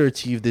 they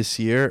underachieved this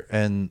year,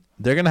 and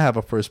they're gonna have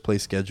a first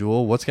place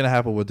schedule. What's gonna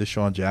happen with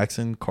Deshaun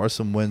Jackson,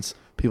 Carson Wentz?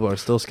 People are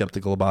still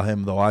skeptical about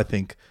him, though. I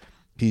think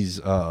he's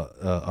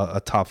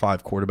a top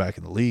 5 quarterback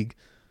in the league.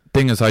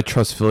 Thing is, I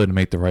trust Philly to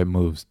make the right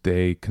moves.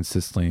 They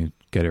consistently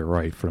get it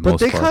right for the most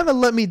part. But they kind of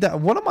let me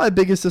down. One of my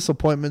biggest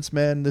disappointments,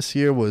 man, this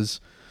year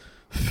was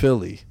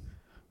Philly.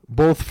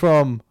 Both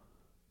from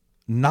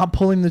not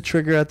pulling the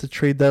trigger at the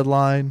trade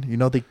deadline.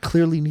 They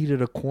clearly needed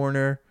a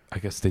corner. I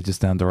guess they just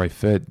found the right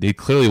fit. They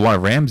clearly wanted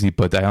Ramsey,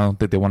 but I don't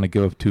think they want to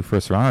give up 2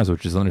 first-rounders,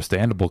 which is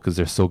understandable because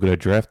they're so good at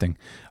drafting.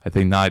 I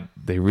think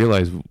they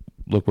realize,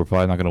 look, we're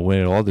probably not going to win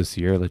it all this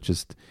year. Let's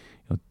just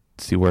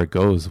see where it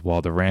goes,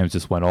 while the Rams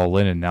just went all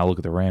in, and now look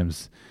at the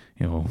Rams.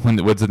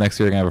 When's the next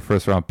year they're going to have a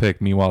first-round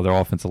pick? Meanwhile, their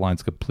offensive line's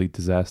a complete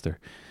disaster.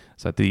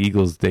 So at the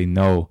Eagles, they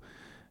know,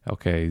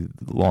 okay,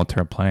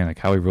 long-term plan, like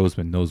Howie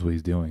Roseman knows what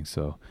he's doing.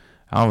 So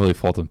I don't really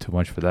fault them too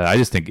much for that. I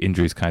just think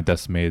injuries kind of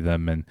decimated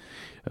them, and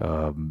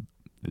I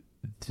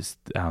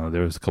don't know,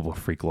 there was a couple of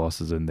freak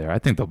losses in there. I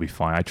think they'll be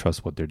fine. I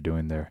trust what they're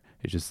doing there.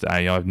 It's just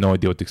I have no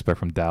idea what to expect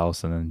from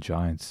Dallas and then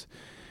Giants.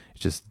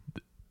 It's just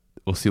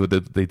we'll see what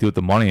they do with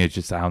the money. It's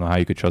just I don't know how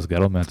you could trust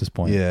Gettleman at this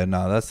point. Yeah,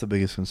 no, that's the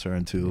biggest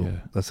concern too. Yeah.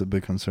 That's a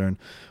big concern.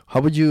 How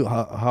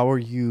are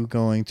you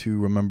going to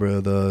remember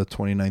the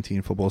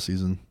 2019 football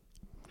season?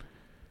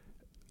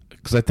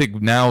 Because I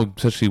think now,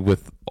 especially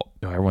with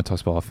everyone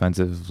talks about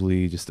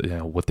offensively, just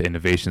what the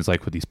innovations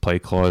like with these play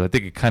calls. I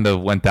think it kind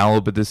of went down a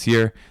little bit this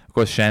year. Of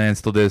course, Shannon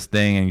still did his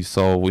thing, and you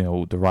saw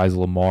the rise of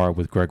Lamar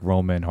with Greg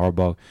Roman,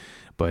 Harbaugh.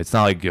 But it's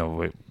not like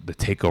the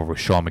takeover with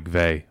Sean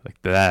McVay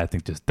like that. I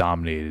think just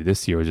dominated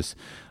this year. Just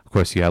of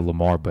course you had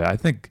Lamar, but I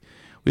think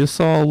we just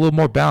saw a little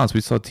more balance.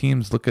 We saw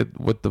teams look at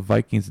what the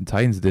Vikings and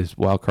Titans did this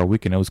wild card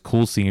weekend. It was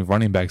cool seeing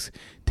running backs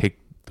take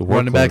the workload.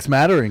 Running backs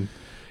mattering.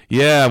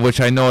 Yeah, which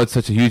I know it's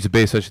such a huge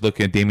debate, especially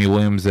looking at Damian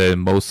Williams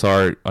and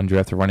Mozart,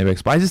 undrafted running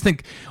backs. But I just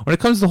think when it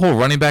comes to the whole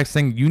running backs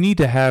thing, you need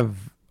to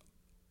have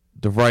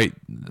the right,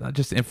 not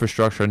just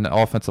infrastructure and the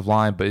offensive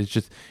line, but it's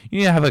just you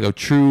need to have like a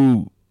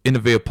true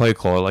innovative play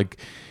caller. Like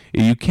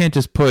you can't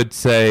just put,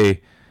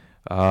 say,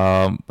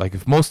 like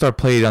if Mozart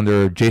played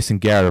under Jason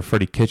Garrett or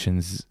Freddie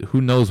Kitchens,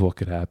 who knows what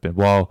could happen?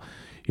 Well,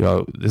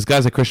 there's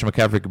guys like Christian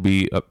McCaffrey could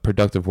be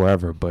productive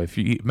wherever, but if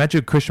you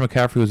imagine Christian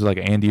McCaffrey was like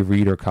Andy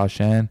Reid or Kyle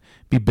Shanahan,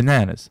 be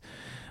bananas.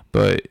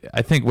 But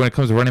I think when it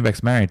comes to running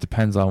backs mattering, it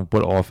depends on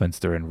what offense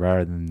they're in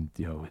rather than,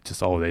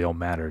 just, they don't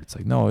matter. It's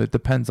like, no, it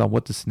depends on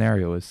what the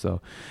scenario is.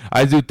 So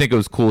I do think it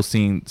was cool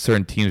seeing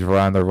certain teams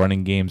around their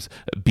running games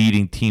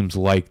beating teams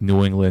like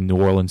New England,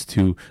 New Orleans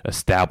to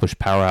establish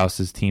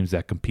powerhouses, teams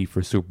that compete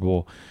for Super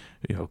Bowl,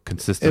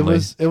 consistently.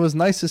 It was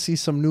nice to see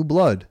some new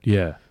blood.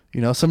 Yeah.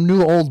 Some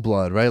new old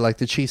blood, right? Like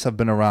the Chiefs have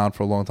been around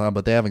for a long time,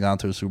 but they haven't gone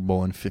to a Super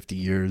Bowl in 50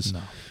 years.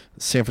 No.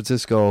 San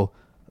Francisco,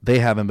 they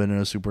haven't been in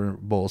a Super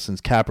Bowl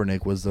since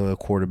Kaepernick was the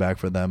quarterback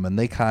for them, and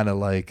they kind of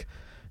like,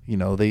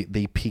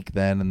 they peaked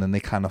then, and then they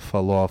kind of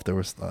fell off. They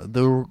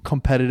were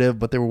competitive,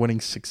 but they were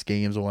winning 6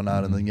 games or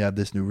whatnot, and then you have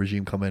this new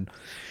regime come in,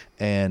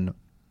 and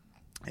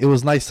it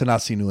was nice to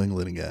not see New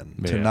England again,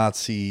 to not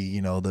see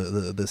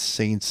the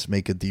Saints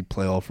make a deep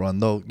playoff run.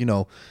 Though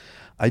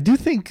I do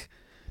think.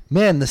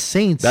 Man, the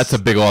Saints. That's a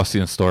big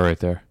off-season story right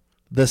there.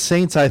 The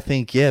Saints, I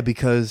think,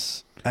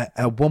 because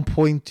at one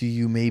point do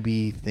you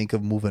maybe think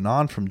of moving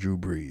on from Drew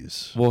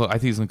Brees? Well, I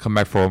think he's going to come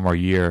back for one more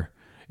year.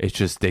 It's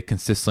just they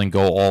consistently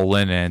go all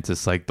in, and it's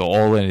just like the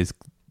all in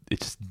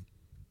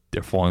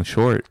they're falling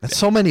short. And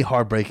so many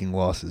heartbreaking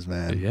losses,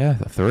 man. Yeah,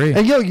 3.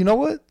 And you know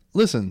what?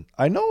 Listen,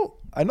 I know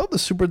the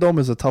Superdome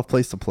is a tough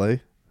place to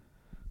play.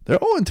 They're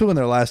 0-2 in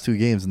their last 2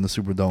 games in the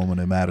Superdome when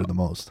it mattered the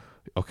most.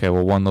 Okay,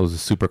 well, one of those is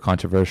super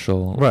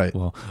controversial. Right.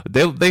 Well,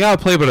 they got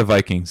to play by the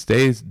Vikings.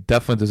 They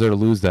definitely deserve to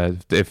lose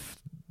that. If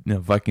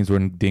Vikings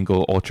didn't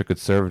go ultra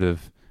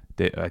conservative,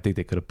 I think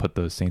they could have put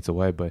those Saints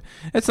away. But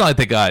it's not like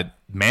they got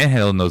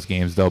manhandled in those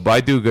games, though. But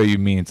I do go. You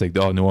mean it's like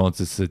New Orleans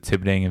is a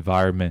intimidating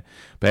environment.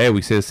 But hey,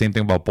 we say the same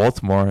thing about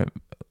Baltimore.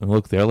 And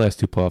look, their last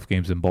 2 playoff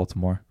games in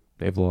Baltimore,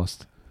 they've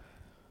lost.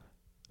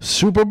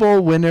 Super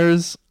Bowl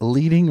winners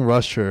leading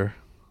rusher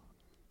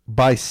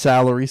by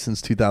salary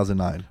since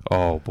 2009.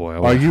 Oh boy!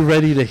 Are you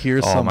ready to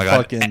hear some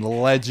fucking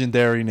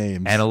legendary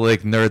names?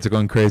 Analytic nerds are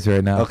going crazy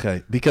right now.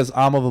 Okay, because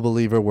I'm of a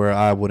believer where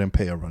I wouldn't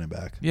pay a running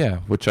back. Yeah,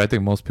 which I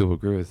think most people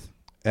agree with.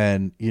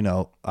 And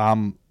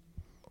I'm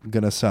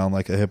going to sound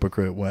like a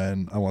hypocrite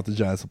when I want the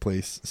Giants to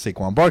place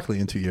Saquon Barkley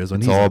in 2 years. When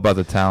It's he's all in. about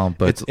the talent,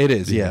 but It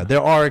is, yeah.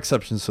 There are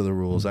exceptions to the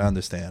rules. I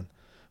understand.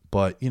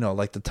 But, you know,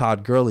 like the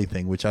Todd Gurley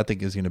thing, which I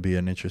think is going to be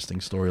an interesting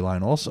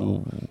storyline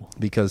also.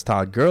 Because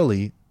Todd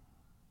Gurley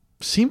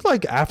seemed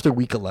like after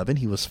week 11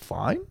 he was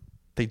fine.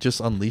 They just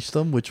unleashed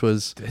him, which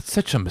was... it's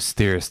such a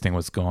mysterious thing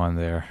what's going on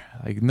there.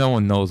 Like, no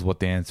one knows what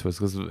the answer was.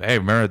 Because, hey,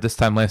 remember this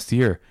time last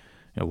year,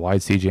 you know, why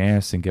did C.J.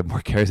 Anderson get more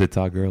carries than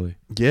Todd Gurley?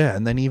 Yeah,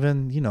 and then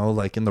even, you know,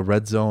 like in the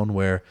red zone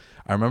where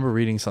I remember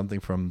reading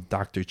something from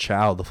Dr.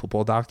 Chow, the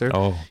football doctor.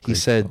 Oh, he great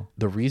said show.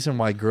 the reason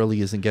why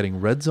Gurley isn't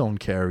getting red zone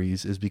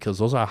carries is because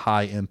those are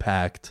high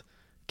impact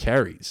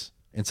carries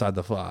inside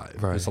the 5.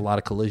 Right. There's a lot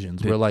of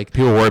collisions. We're like,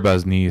 People worry about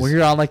his knees. when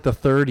you're on like the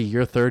 30,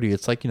 you're 30.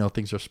 It's like, you know,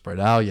 things are spread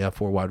out. You have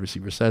 4 wide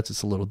receiver sets.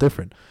 It's a little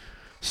different.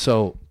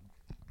 So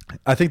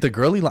I think the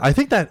Gurley, I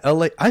think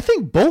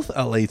both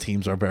LA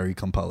teams are very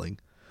compelling.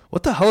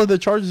 What the hell are the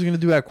Chargers going to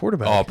do at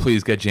quarterback? Oh,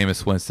 please get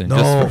Jameis Winston. No.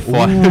 Just for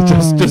fun.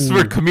 Ooh. just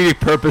for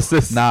comedic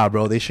purposes. Nah,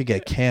 bro, they should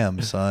get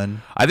Cam,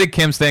 son. I think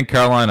Cam staying in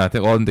Carolina. I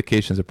think all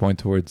indications are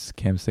pointing towards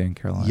Cam staying in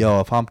Carolina. Yo,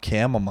 if I'm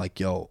Cam, I'm like,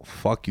 yo,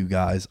 fuck you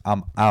guys.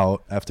 I'm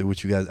out after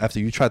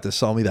you tried to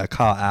sell me that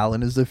Kyle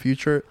Allen is the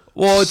future.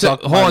 Well, it's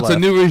a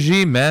new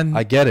regime, man.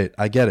 I get it.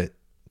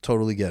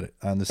 Totally get it.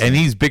 I understand. And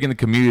he's big in the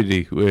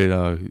community.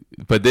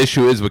 But the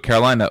issue is with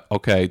Carolina,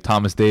 okay,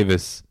 Thomas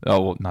Davis.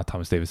 Oh, well, not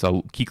Thomas Davis.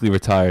 Kuechly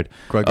retired.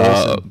 Greg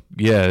Olsen.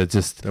 Yeah, it's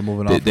just They're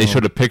moving on They from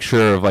showed him. a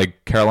picture of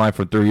like Carolina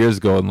from 3 years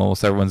ago, and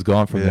almost everyone's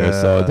gone from there.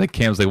 So Yeah. like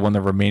Cam's like one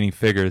of the remaining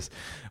figures.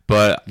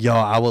 But Yo,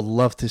 I would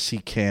love to see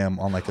Cam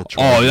on like a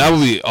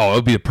it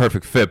would be a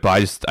perfect fit.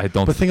 But I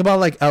don't. But think about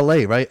like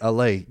LA, right?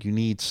 LA, you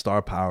need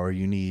star power.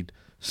 You need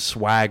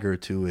swagger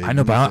to it. I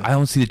know, but I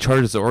don't see the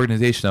Chargers as an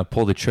organization that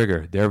pull the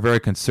trigger. They're a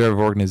very conservative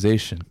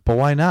organization. But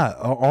why not?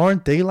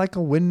 Aren't they like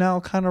a win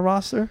now kind of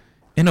roster?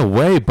 In a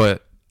way,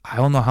 but I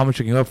don't know how much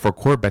you can give up for a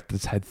quarterback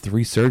that's had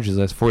 3 surgeries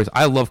last 4 years.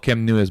 I love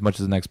Cam Newton as much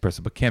as the next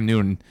person, but Cam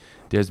Newton,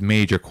 there's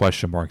major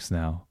question marks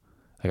now.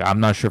 Like,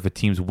 I'm not sure if a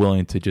team's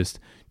willing to just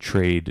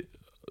trade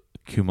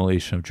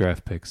accumulation of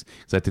draft picks,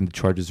 because I think the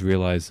Chargers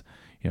realize,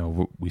 you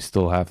know, we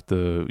still have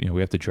to, you know,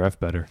 we have to draft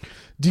better.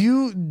 Do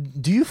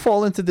you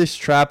fall into this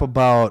trap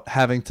about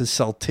having to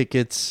sell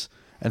tickets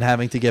and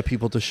having to get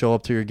people to show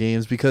up to your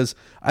games? Because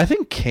I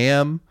think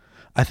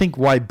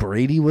why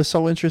Brady was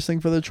so interesting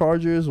for the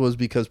Chargers was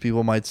because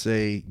people might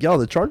say, yo,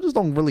 the Chargers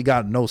don't really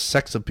got no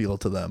sex appeal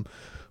to them.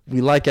 We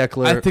like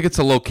Eckler. I think it's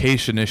a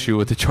location issue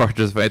with the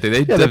Chargers. But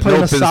they're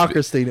playing a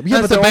soccer stadium.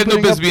 Yeah, but they they're have no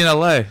opening business up, being in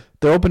LA.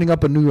 they're opening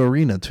up a new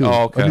arena too,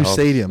 Oh, okay. a new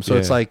stadium. So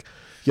it's Yeah. like,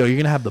 yo, you're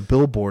gonna have the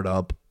billboard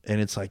up,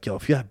 and it's like, yo,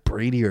 if you have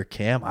Brady or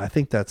Cam, I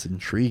think that's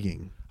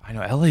intriguing. I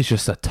know LA's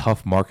just a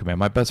tough market, man.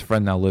 My best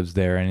friend now lives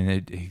there,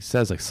 and he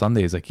says like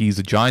Sundays, like he's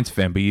a Giants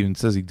fan, but he even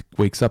says he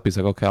wakes up, he's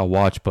like, okay, I'll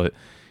watch, but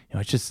you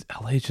know, it's just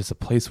LA's just a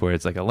place where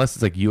it's like, unless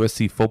it's like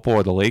USC football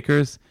or the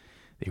Lakers,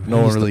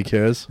 No one really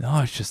cares. No,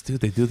 it's just, dude,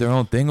 they do their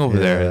own thing over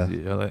Yeah. there. You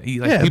know, like,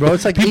 Yeah, bro,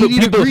 it's like 80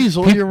 degrees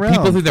all year round.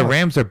 People think the Fuck.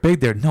 Rams are big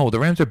there. No, the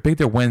Rams are big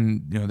there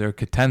when, you know, they're a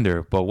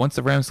contender. But once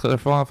the Rams fall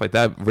off, like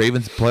that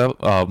Ravens play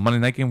Monday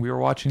night game we were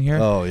watching here.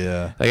 Oh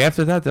yeah. Like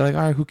after that, they're like,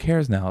 all right, who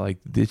cares now? Like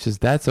it's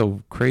just, that's a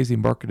crazy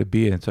market to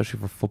be in,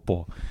 especially for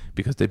football,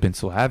 because they've been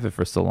so avid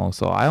for so long.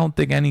 So I don't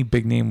think any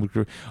big name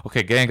would.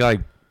 Okay, getting a guy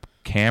like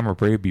Cam or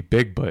Brady would be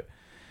big, but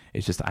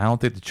it's just, I don't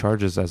think the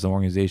Chargers as an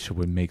organization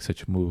would make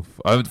such a move.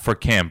 For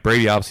Cam,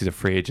 Brady obviously is a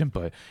free agent,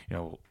 but you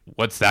know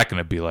what's that going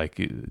to be like?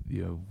 You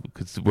know,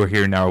 because we're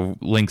hearing now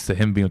links to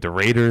him being with the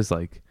Raiders.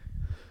 Like,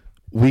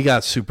 We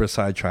got super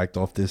sidetracked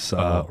off this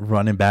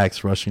running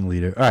backs rushing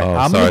leader. All right, Oh,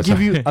 I'm gonna sorry,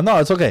 give you. No,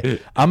 it's okay.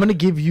 I'm gonna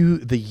give you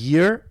the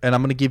year, and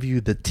I'm gonna give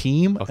you the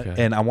team, Okay.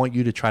 and I want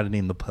you to try to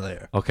name the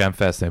player. okay, I'm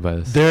fascinated by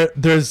this.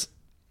 There's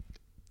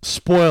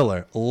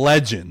spoiler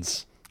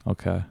legends,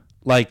 Okay,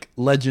 like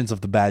legends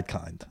of the bad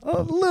kind,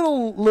 a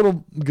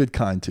little good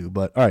kind too.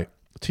 But all right,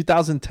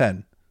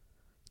 2010,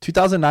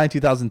 2009,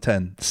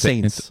 2010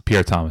 Saints.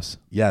 Pierre Thomas,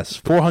 Yes,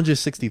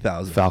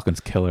 460,000. Falcons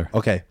killer.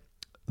 Okay,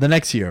 the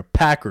next year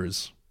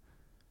Packers.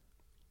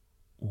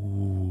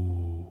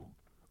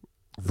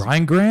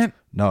 Ryan Grant.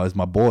 No, it's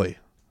my boy,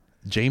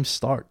 James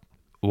Stark.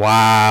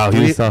 Wow,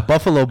 he was,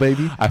 Buffalo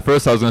baby. at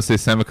first I was gonna say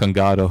Sammy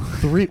Congado.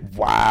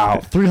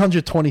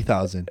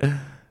 320,000.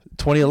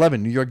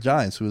 2011 New York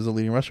Giants, who was the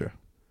leading rusher.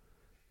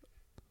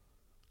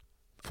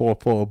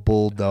 4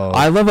 Bulldog.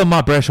 I love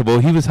Ahmad Bradshaw,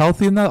 but he was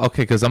healthy in that.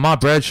 Okay, because Ahmad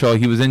Bradshaw,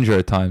 he was injured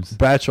at times.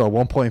 Bradshaw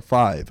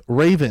 1.5.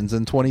 Ravens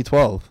in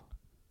 2012.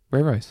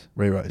 Ray Rice.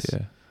 Ray Rice.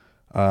 Yeah.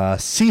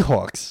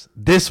 Seahawks.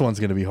 This one's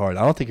gonna be hard.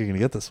 I don't think you're gonna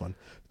get this one.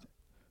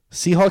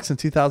 Seahawks in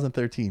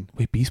 2013.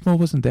 Wait, Beast Mode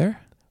wasn't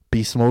there?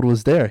 Beast Mode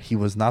was there. He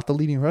was not the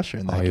leading rusher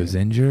in that Oh, game. he was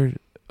injured.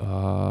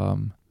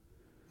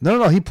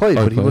 No, he played,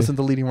 Oh, he but he played? wasn't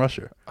the leading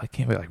rusher. I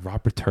can't wait. Like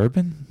Robert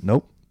Turbin,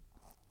 Nope.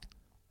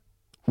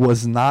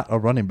 Was not a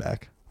running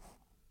back.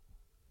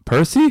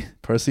 Percy.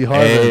 Percy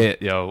Harvin. Hey,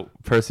 yo,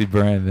 Percy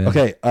Brandon.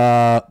 Okay,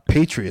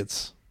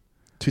 Patriots,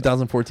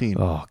 2014.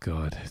 Oh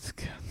god, I was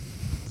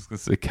gonna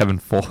say Kevin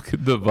Falk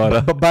in the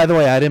butt. But by the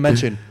way, I didn't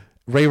mention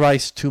Ray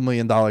Rice, $2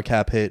 million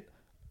cap hit.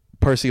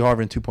 Percy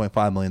Harvin,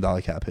 $2.5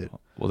 million cap hit.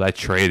 Well, they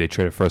traded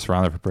first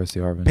rounder for Percy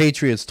Harvin.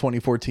 Patriots,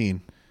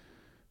 2014,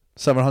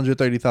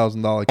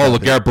 $730,000 cap Oh,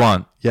 hit. LeGarrette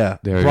Blount. Yeah.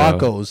 There you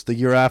Broncos, the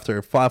year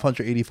after,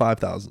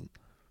 $585,000.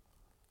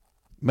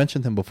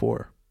 Mentioned him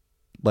before,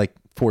 like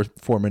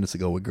four minutes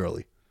ago with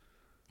Gurley.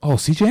 Oh,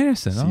 C.J.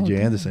 Anderson.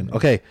 C.J. Anderson.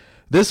 Okay.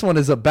 This one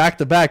is a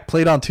back-to-back,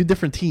 played on two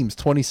different teams,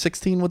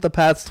 2016 with the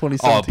Pats,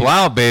 2017. Oh,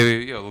 Blount,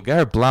 baby. Yo,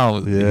 LeGarrette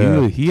Blount,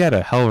 Yeah. he had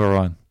a hell of a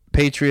run.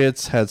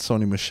 Patriots had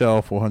Sony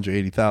Michel,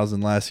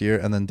 $480,000 last year,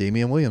 and then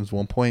Damian Williams,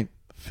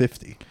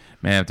 $1.50.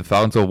 Man, if the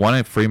Falcons would won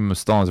it, Freeman was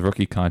still on his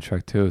rookie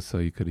contract, too, so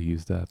you could have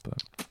used that.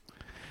 But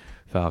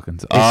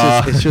Falcons.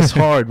 It's just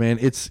hard, man.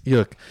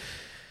 Look,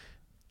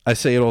 I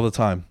say it all the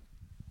time.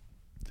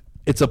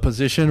 It's a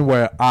position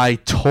where I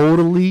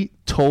totally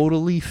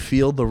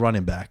feel the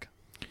running back.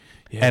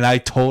 Yeah. And I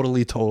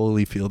totally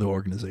feel the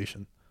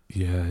organization.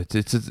 Yeah,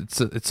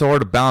 it's so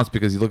hard to balance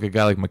because you look at a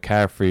guy like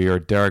McCaffrey or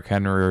Derrick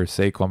Henry or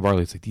Saquon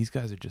Barkley. It's like these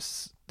guys are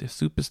they're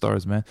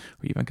superstars, man.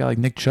 Or even a guy like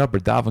Nick Chubb or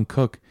Dalvin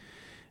Cook.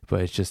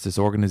 But it's just this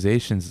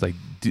organization's like,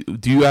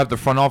 do you have the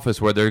front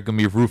office where they're gonna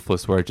be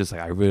ruthless, where it's just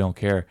like I really don't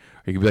care, or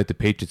you can be like the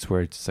Patriots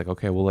where it's just like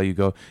okay, we'll let you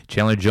go.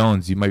 Chandler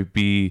Jones, you might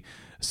be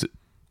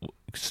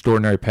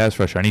extraordinary pass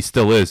rusher, and he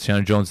still is.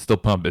 Chandler Jones still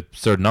pump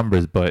absurd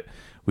numbers, but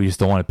we just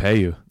don't want to pay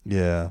you.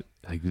 Yeah.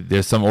 Like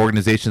there's some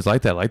organizations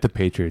like that, like the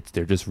Patriots.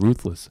 They're just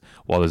ruthless.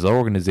 While there's other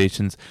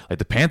organizations like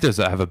the Panthers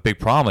that have a big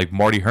problem. Like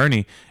Marty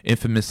Herney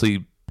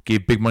infamously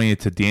gave big money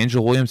to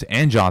D'Angelo Williams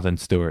and Jonathan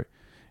Stewart,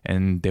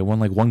 and they won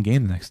like one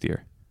game the next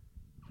year.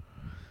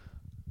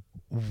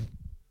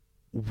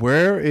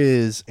 Where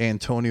is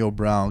Antonio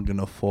Brown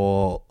gonna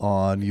fall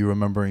on you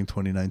remembering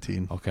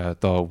 2019? Okay, I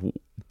thought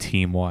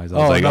team wise, I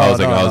was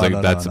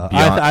like, that's beyond.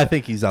 I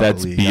think he's out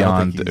of the league.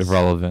 Beyond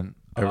irrelevant.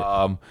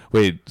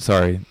 Wait,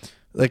 sorry.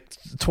 Like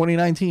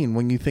 2019,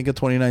 when you think of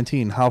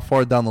 2019, how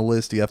far down the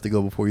list do you have to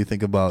go before you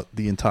think about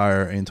the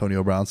entire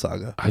Antonio Brown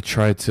saga? I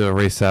tried to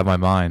erase that out of my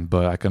mind,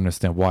 but I can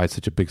understand why it's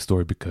such a big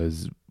story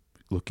because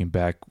looking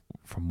back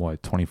from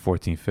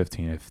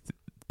 2014-15, if the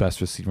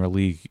best receiver in the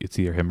league, it's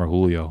either him or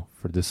Julio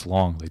for this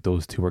long. Like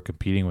those two were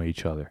competing with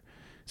each other.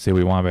 Say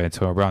we want about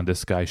Antonio Brown,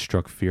 this guy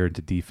struck fear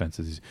into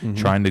defenses.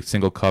 He's trying to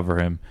single cover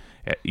him.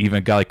 Even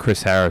a guy like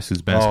Chris Harris,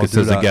 who's been as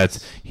consistent as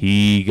gets,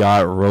 he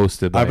got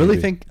roasted. I really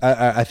think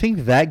I think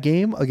that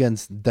game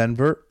against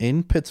Denver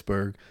in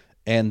Pittsburgh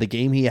and the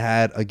game he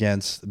had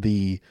against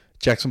the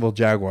Jacksonville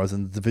Jaguars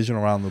in the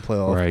divisional round of the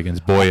playoff, right,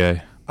 against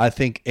Boye, I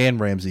think, and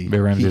Ramsey,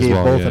 Ramsey he as gave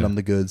well, both yeah. of them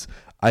the goods.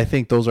 I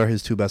think those are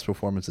his two best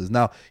performances.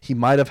 Now, he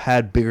might have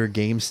had bigger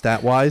games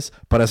stat-wise,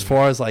 but as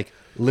far as like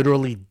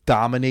literally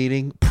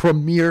dominating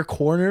premier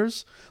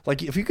corners,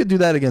 like if you could do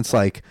that against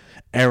like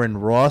Aaron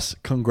Ross,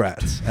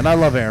 congrats. And I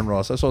love Aaron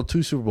Ross. I saw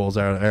 2 Super Bowls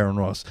out of Aaron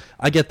Ross.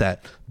 I get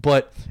that.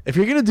 But if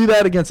you're going to do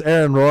that against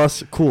Aaron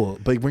Ross, cool.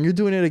 But when you're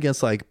doing it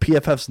against like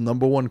PFF's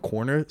 #1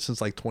 corner since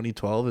like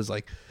 2012 is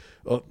like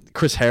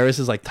Chris Harris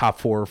is like top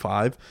 4 or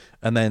 5,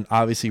 and then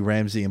obviously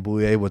Ramsey and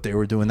Boye, what they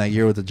were doing that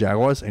year with the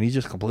Jaguars, and he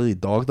just completely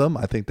dogged them.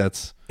 I think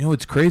that's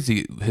it's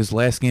crazy. His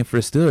last game for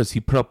the Steelers, he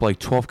put up like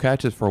 12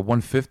 catches for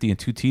 150 and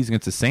 2 TDs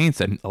against the Saints,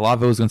 and a lot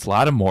of it was against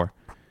Lattimore.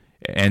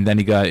 And then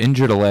he got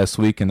injured last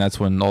week, and that's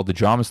when all the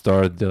drama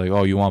started. They're like,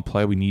 "Oh, you want to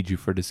play? We need you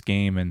for this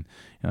game," and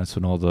that's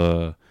when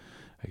I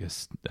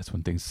guess that's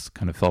when things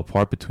kind of fell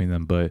apart between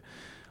them. But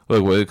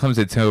look, when it comes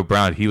to Antonio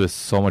Brown, he was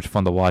so much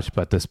fun to watch,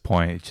 but at this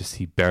point, it just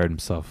he buried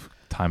himself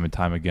time and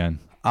time again.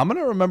 I'm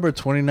gonna remember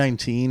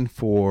 2019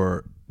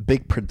 for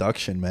big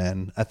production,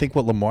 man. I think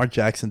what Lamar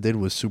Jackson did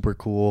was super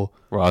cool.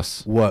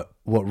 Russ, what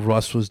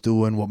Russ was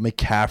doing, what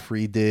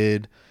McCaffrey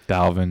did,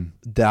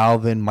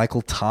 Dalvin,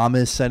 Michael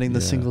Thomas setting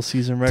the single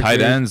season record.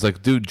 Tight ends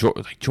like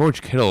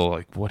George Kittle,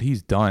 like what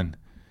he's done.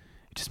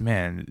 Just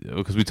man,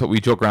 because we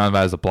joke around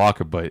about it as a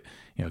blocker, but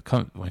when it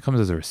comes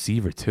as a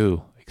receiver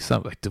too.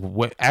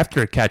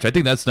 After a catch, I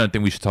think that's another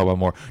thing we should talk about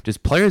more.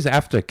 Just players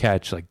after a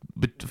catch,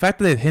 but the fact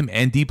that him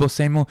and Deebo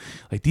Samuel,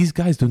 these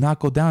guys do not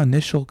go down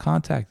initial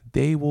contact.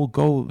 They will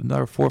go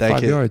another 4 or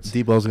 5 yards.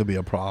 Deebo's gonna be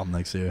a problem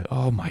next year.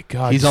 Oh my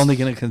God, he's only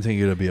gonna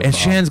continue to be a problem. And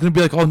Shannon's gonna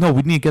be like, oh no,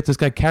 we need to get this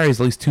guy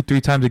carries at least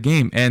 2-3 times a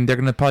game, and they're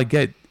gonna probably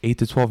get 8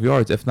 to 12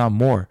 yards, if not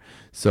more.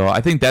 So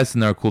I think that's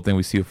another cool thing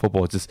we see with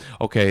football. It's just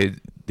okay.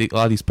 A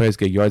lot of these players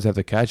get yards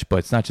after catch, but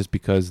it's not just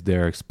because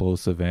they're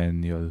explosive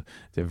and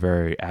they're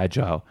very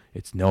agile.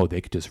 It's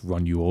they could just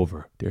run you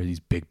over. They're these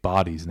big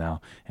bodies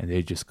now, and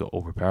they just go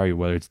overpower you.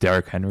 Whether it's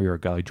Derrick Henry or a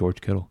guy like George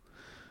Kittle.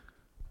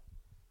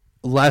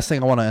 Last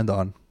thing I want to end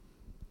on: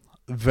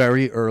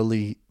 very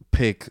early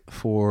pick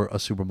for a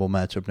Super Bowl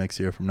matchup next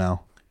year from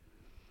now.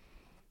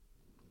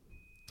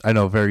 I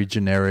know, very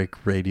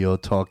generic radio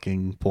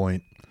talking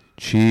point.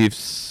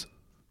 Chiefs.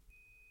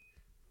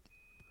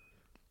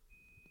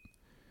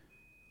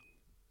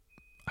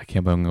 I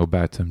can't believe I'm going to go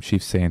back to them.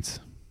 Chiefs Saints.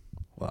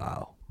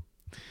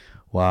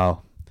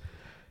 Wow.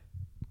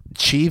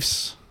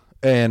 Chiefs,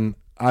 and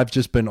I've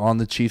just been on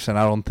the Chiefs, and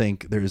I don't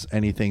think there's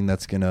anything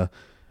that's going to,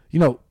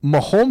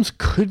 Mahomes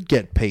could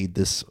get paid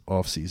this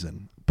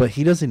offseason, but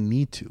he doesn't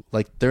need to.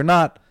 They're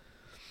not,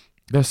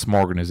 They're a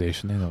small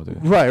organization. They know that.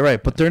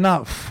 Right. But they're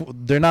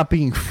not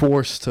being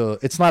forced to.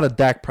 It's not a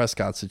Dak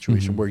Prescott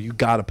situation where you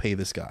got to pay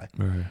this guy.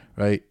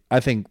 Right. I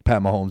think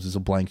Pat Mahomes is a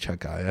blank check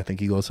guy. I think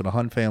he goes to the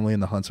Hunt family,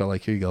 and the Hunts are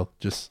like, here you go,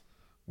 just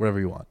whatever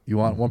you want. You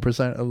want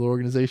 1% of the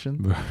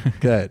organization?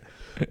 Go ahead.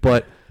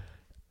 But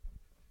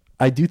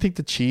I do think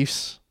the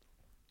Chiefs.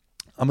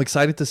 I'm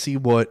excited to see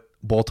what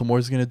Baltimore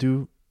is going to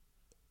do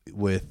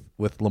with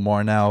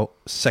Lamar now.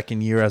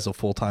 Second year as a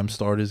full-time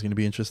starter is going to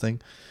be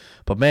interesting.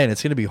 But, man,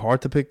 it's going to be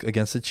hard to pick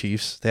against the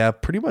Chiefs. They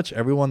have pretty much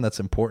everyone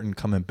that's important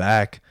coming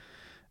back.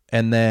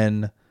 And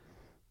then,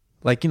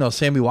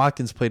 Sammy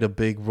Watkins played a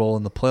big role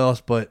in the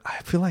playoffs. But I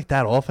feel like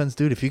that offense,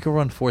 dude, if you can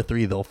run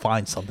 4-3, they'll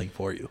find something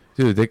for you.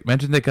 Dude, they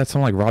mentioned they got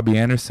someone like Robbie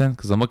Anderson,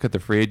 because I'm looking at the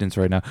free agents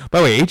right now. By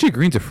the way, A.J.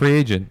 Green's a free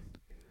agent.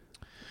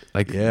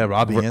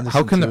 Robbie Anderson,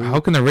 how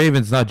can the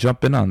Ravens not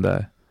jump in on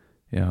that?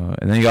 And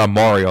then you got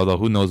Amari, although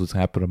who knows what's going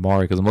to happen to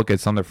Amari, because I'm looking at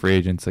some of the free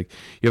agents.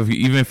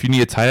 Even if you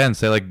need a tight end,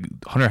 say like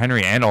Hunter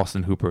Henry and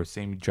Austin Hooper,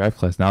 same draft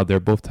class. Now they're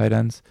both tight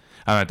ends.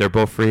 They're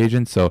both free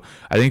agents. So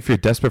I think if you're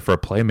desperate for a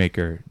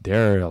playmaker,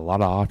 there are a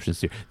lot of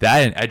options here. That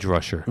and edge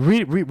rusher.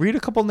 Read a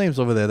couple names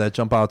over there that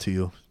jump out to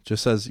you.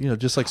 Just as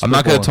just like I'm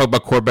not going to talk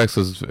about quarterbacks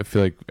because I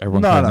feel like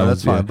everyone. No,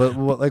 that's fine. But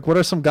what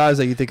are some guys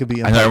that you think could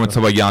be? I know everyone's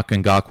talking about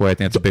Yannick Ngakoue. I think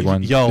that's a big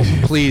one. Yo,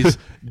 please,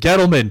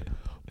 Gettleman.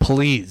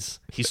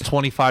 Please. He's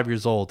 25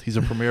 years old. He's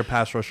a premier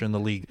pass rusher in the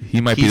league. He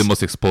might be the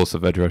most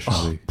explosive edge rusher in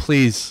the league.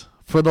 Please.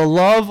 For the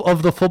love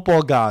of the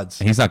football gods.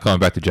 And he's not coming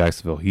back to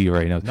Jacksonville. He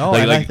already knows. No,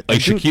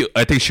 Shaquille,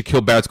 I think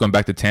Shaquille Barrett's going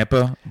back to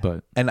Tampa.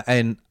 But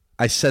And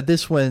I said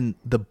this when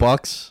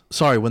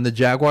the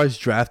Jaguars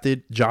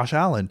drafted Josh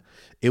Allen.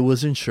 It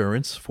was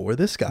insurance for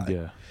this guy.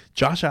 Yeah.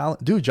 Josh Allen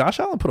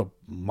put up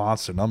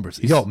monster numbers.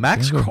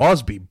 Max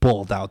Crosby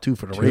balled out too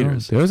for the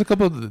Raiders. There was a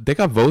couple. They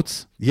got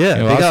votes. Yeah,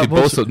 they got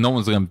votes. So no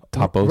one's going to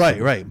top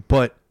Bosa. Right.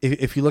 But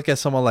if you look at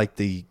someone like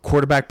the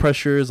quarterback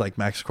pressures, like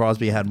Max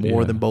Crosby had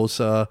more than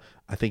Bosa.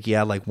 I think he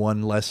had like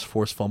one less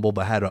forced fumble,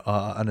 but had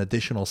an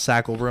additional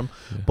sack over him.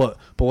 Yeah. But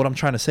what I'm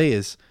trying to say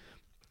is,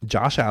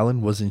 Josh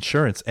Allen was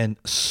insurance, and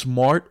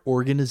smart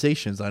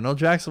organizations. I know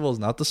Jacksonville is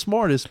not the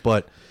smartest,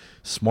 but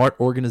smart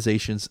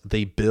organizations,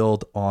 they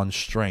build on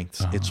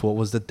strengths. It's what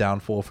was the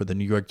downfall for the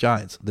New York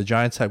Giants. The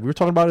Giants we were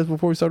talking about this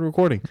before we started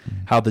recording,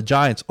 how the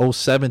Giants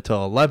 07 to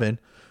 11,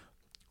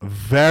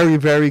 very,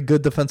 very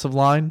good defensive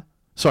line.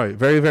 Sorry,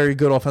 very, very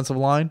good offensive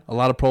line. A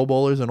lot of Pro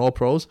Bowlers and all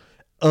pros.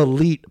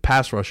 Elite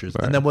pass rushers.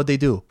 Right. And then what they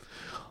do?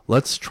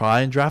 Let's try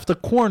and draft a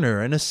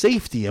corner and a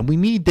safety. And we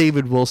need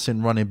David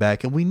Wilson running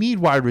back. And we need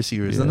wide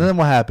receivers. Yeah. And then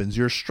what happens?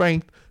 Your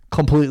strength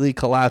completely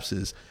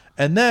collapses.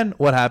 And then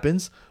what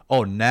happens?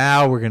 Oh,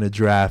 now we're going to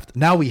draft.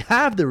 Now we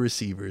have the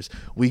receivers.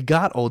 We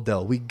got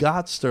Odell. We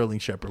got Sterling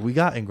Shepard. We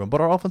got Ingram.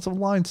 But our offensive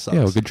line sucks.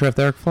 Yeah, we could draft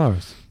Eric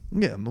Flowers.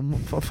 Yeah,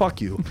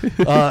 fuck you.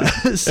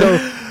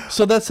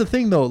 So that's the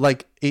thing, though.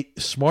 Like,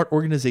 smart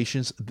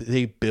organizations,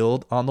 they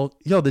build on those.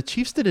 The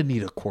Chiefs didn't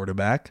need a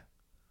quarterback.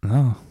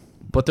 No.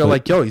 But they're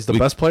like, he's the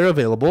best player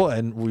available,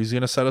 and he's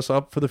going to set us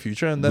up for the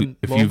future. And then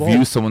if you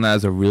view someone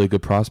as a really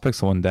good prospect,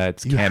 someone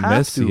that can't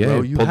miss, pull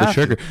the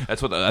trigger.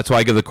 That's why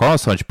I give the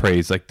Carlos Hunch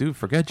praise. Like, dude,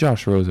 forget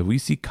Josh Rosen. We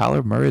see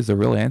Kyler Murray as the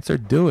real answer.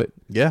 Do it.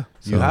 Yeah,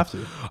 you have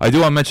to. I do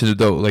want to mention it,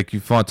 though. Like,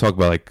 you want to talk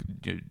about, like,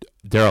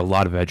 there are a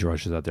lot of edge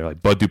rushers out there.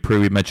 Like Bud Dupree,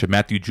 we mentioned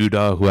Matthew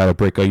Judah, who had a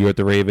breakout year at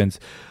the Ravens.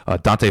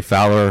 Dante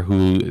Fowler,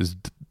 who is,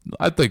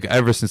 I think,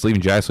 ever since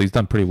leaving Jacksonville, he's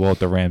done pretty well at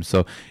the Rams.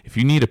 So if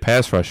you need a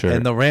pass rusher,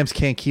 and the Rams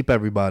can't keep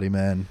everybody,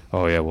 man.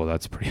 Oh yeah, well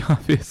that's pretty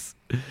obvious.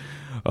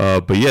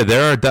 But yeah,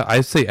 there are.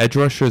 I say edge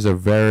rushers are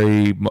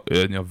very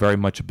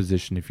much a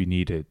position if you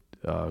need it.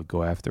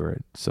 Go after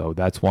it. So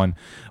that's one.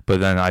 But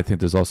then I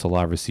think there's also a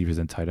lot of receivers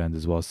and tight ends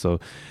as well. So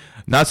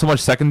not so much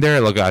secondary.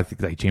 Look, I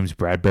think like James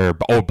Bradbury,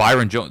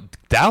 Byron Jones.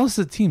 Dallas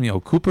is a team.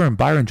 Cooper and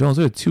Byron Jones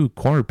are two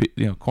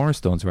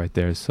cornerstones right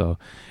there. So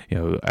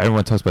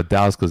everyone talks about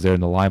Dallas because they're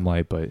in the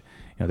limelight, but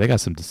they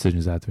got some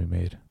decisions that have to be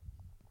made.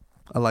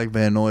 I like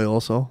Van Noy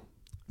also.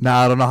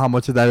 Now I don't know how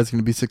much of that is going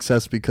to be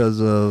success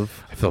because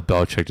of. I feel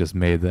Belichick just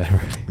made that.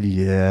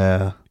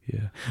 Yeah.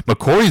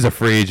 McCourty's a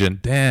free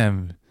agent.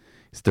 Damn.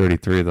 He's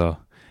 33 though.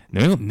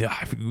 New England,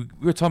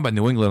 we were talking about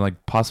New England,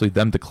 like possibly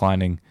them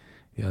declining.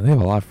 Yeah, they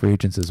have a lot of free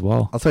agents as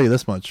well. I'll tell you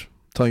this much.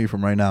 I'm telling you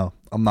from right now,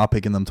 I'm not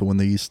picking them to win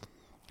the East.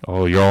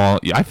 Oh, you're all.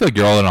 I feel like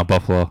you're all in on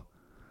Buffalo.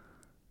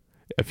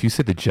 If you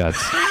said the Jets,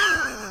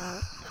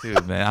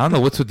 dude, man, I don't know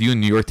what's with you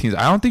and New York teams.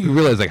 I don't think you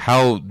realize like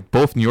how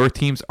both New York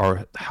teams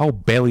are, how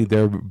badly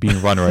they're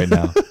being run right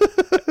now.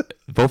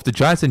 Both the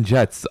Giants and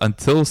Jets.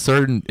 Until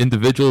certain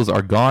individuals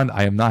are gone,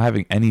 I am not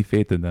having any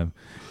faith in them.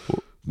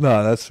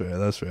 No, that's fair.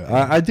 That's fair.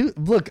 I do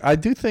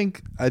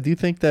think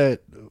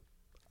that.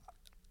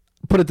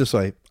 Put it this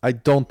way: I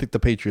don't think the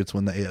Patriots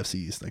win the AFC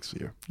East next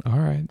year. All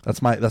right,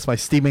 that's my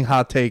steaming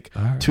hot take.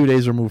 Right. 2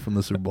 days removed from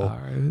the Super Bowl. All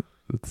right,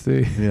 let's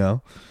see.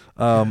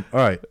 All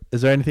right.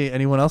 Is there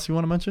anyone else you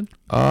want to mention?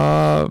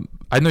 I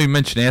know you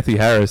mentioned Anthony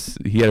Harris.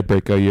 He had a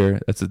breakout year.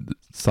 That's a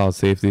solid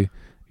safety.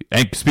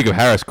 And speaking of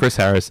Harris, Chris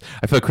Harris,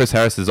 I feel like Chris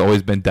Harris has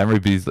always been Denver,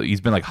 but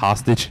he's been like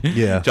hostage.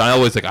 Yeah. John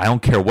Elway's like, I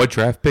don't care what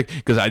draft pick,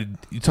 because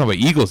you talking about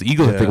Eagles. I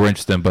think we're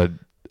interested in, but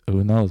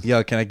who knows?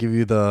 Yeah, can I give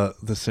you the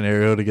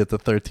scenario to get to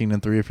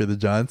 13-3 if you're the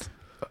Giants?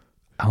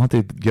 I don't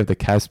think you have the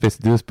cap space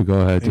to do this, but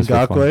go ahead. Just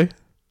for fun. Ngakwe,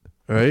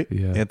 right?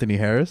 Yeah. Anthony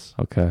Harris.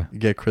 Okay. You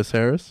get Chris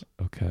Harris.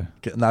 Okay.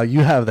 Now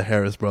you have the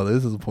Harris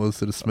brothers as opposed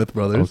to the Smith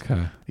brothers.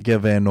 Okay. You get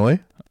Van Noy.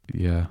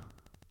 Yeah.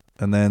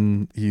 And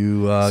then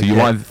you so you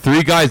want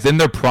 3 guys in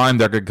their prime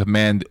that could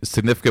command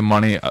significant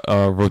money,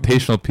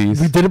 rotational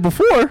piece. We did it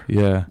before.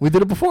 Yeah. We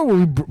did it before when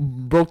we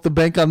broke the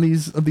bank on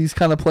these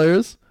kind of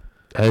players.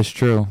 That is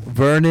true.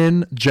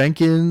 Vernon,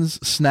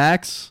 Jenkins,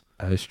 Snacks.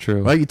 That is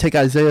true. Right, you take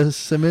Isaiah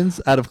Simmons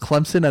out of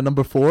Clemson at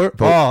number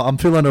 4. I'm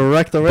feeling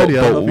erect already.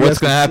 But what's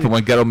going to happen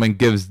when Gettleman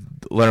gives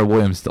Leonard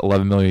Williams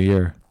 $11 million a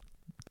year?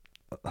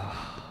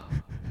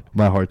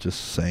 My heart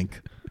just sank.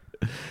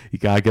 You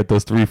gotta get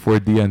those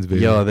 3-4 DNs,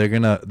 baby. Yo, they're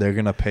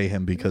gonna pay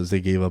him because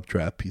they gave up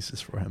draft pieces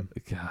for him.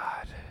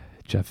 God,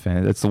 Jeff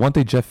fans. That's the one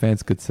thing Jeff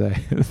fans could say.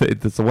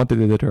 That's the one thing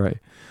they did right.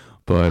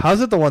 But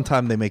how's it the one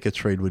time they make a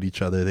trade with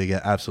each other, they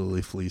get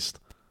absolutely fleeced?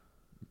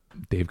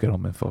 Dave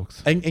Gettleman,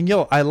 folks. And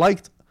yo, I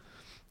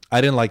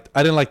didn't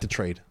like the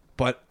trade,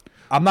 but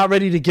I'm not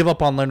ready to give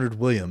up on Leonard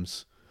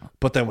Williams.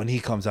 But then when he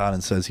comes out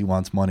and says he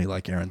wants money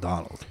like Aaron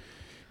Donald.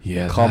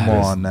 Yeah, come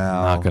on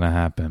now. Not gonna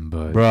happen,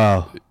 but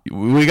bro,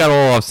 we got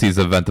all off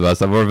season vent about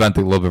stuff. We're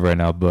venting a little bit right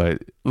now,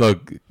 but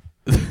look,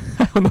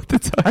 I don't know what to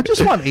tell I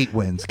just want 8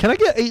 wins. Can I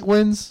get 8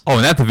 wins? Oh,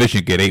 in that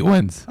division, get 8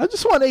 wins. I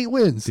just want 8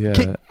 wins.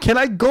 Yeah. Can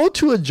I go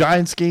to a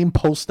Giants game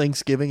post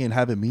Thanksgiving and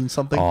have it mean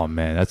something? Oh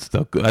man, that's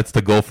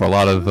the goal for a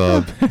lot of.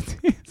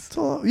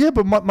 So, yeah,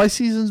 but my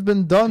season's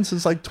been done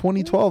since like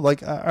 2012.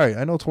 Like, all right,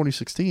 I know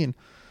 2016,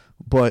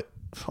 but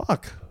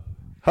fuck.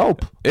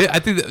 Help. I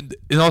think that,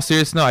 in all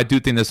seriousness, no, I do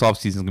think this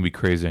offseason is going to be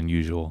crazier than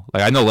usual.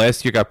 Like I know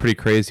last year got pretty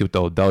crazy with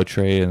the Odell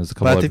trade, and there's a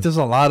couple. But I think there's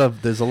a lot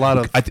of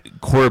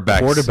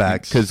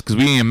quarterbacks because we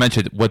didn't even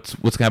mention what's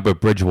going to happen with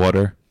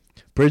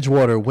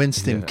Bridgewater,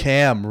 Winston,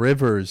 Cam,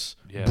 Rivers,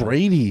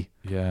 Brady.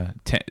 Yeah,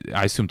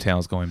 I assume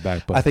Tannehill's going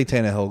back, but I think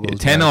Tannehill goes.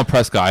 Tannehill and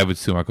Prescott, I would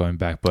assume, are going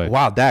back. But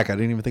wow, Dak! I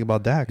didn't even think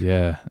about Dak.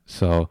 Yeah,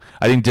 so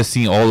I think just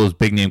seeing all those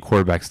big name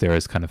quarterbacks there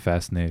is kind of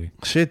fascinating.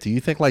 Shit, do you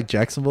think like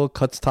Jacksonville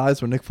cuts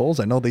ties with Nick Foles?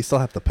 I know they still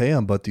have to pay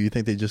him, but do you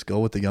think they just go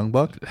with the young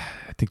buck?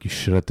 I think you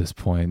should at this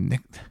point.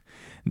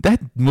 That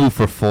move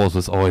for Foles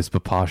was always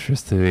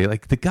preposterous to me.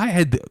 Like the guy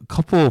had a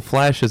couple of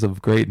flashes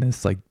of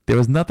greatness. Like there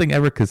was nothing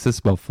ever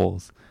consistent about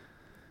Foles.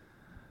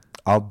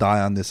 I'll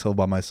die on this hill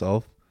by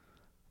myself.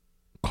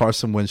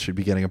 Carson Wentz should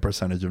be getting a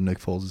percentage of Nick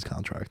Foles'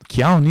 contract.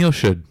 Keanu Neal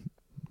should.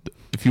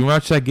 If you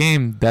watch that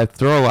game, that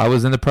throw, I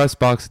was in the press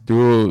box,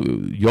 threw a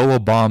YOLO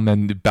bomb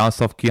and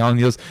bounced off Keanu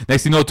Neal's.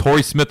 Next thing you know,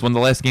 Torrey Smith, one of the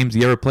last games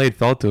he ever played,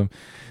 fell to him.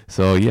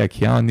 So, yeah,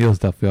 Keanu Neal's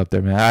definitely up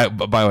there, man.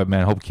 By the way,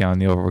 man, I hope Keanu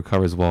Neal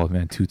recovers well,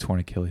 man. 2 torn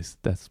Achilles.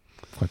 That's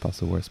quite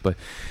possibly worse. But,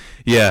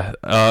 yeah,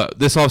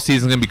 this offseason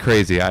is going to be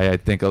crazy. I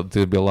think there's going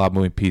to be a lot of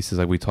moving pieces.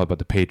 Like we talked about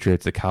the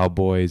Patriots, the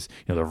Cowboys,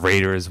 the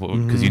Raiders,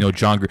 because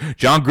John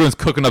Gruden's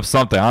cooking up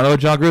something. I don't know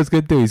what John Gruden's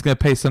going to do. He's going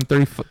to pay some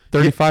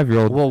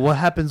 35-year-old. Well, what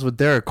happens with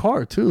Derek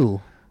Carr,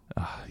 too?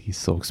 He's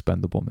so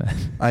expendable,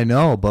 man. I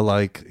know, but,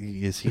 like,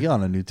 is he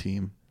on a new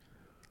team?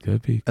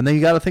 Could be. And then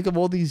you got to think of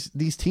all these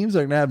teams that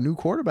are going to have new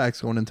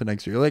quarterbacks going into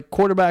next year. Like,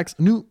 quarterbacks,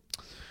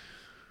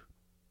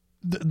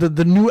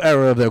 the new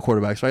era of their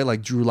quarterbacks, right?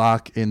 Like Drew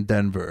Lock in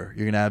Denver.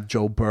 You're going to have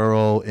Joe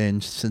Burrow in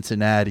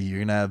Cincinnati. You're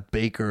going to have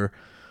Baker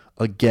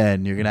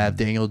again. You're going to have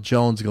Daniel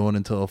Jones going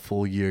into a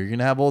full year. You're going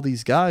to have all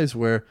these guys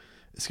where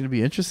it's going to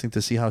be interesting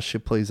to see how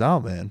shit plays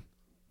out, man.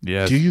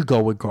 Yeah. Do you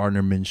go with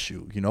Gardner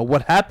Minshew?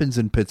 What happens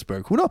in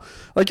Pittsburgh? Who knows?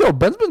 Like,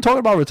 Ben's been talking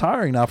about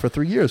retiring now for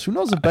 3 years. Who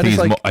knows if Ben is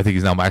like... I think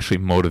he's now actually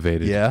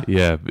motivated. Yeah?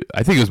 Yeah.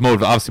 I think he was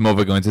obviously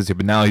motivated going into this year,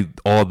 but now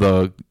all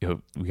the,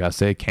 we got to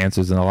say,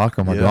 cancers in the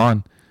locker room are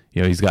gone.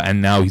 He's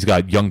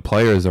got young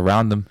players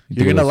around him.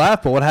 You're going to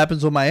laugh, but what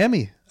happens with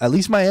Miami? At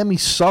least Miami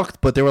sucked,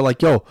 but they were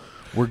like,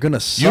 we're going to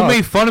suck. You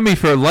made fun of me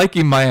for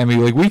liking Miami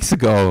like weeks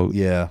ago.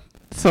 Yeah.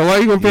 So why are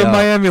you going to put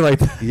Miami like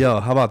that? Yo,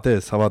 how about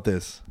this?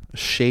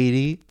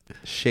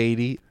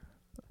 Shady,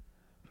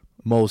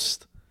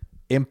 most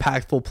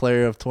impactful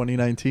player of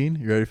 2019.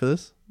 You ready for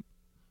this?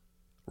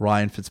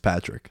 Ryan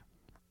Fitzpatrick.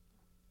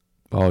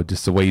 Oh,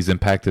 just the way he's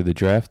impacted the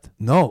draft?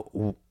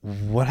 No.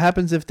 What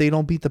happens if they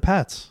don't beat the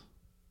Pats?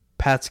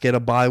 Pats get a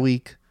bye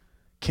week.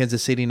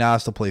 Kansas City now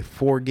has to play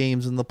 4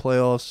 games in the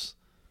playoffs.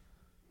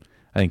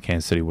 I think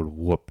Kansas City would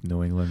whoop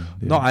New England.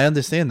 Yeah. No, I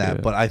understand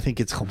that, but I think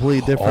it's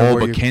completely different.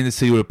 But Kansas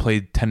City would have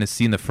played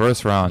Tennessee in the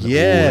first round.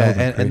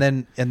 Yeah, and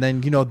then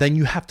then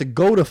you have to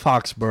go to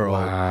Foxborough.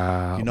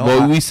 Wow.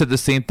 Well, we said the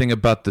same thing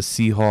about the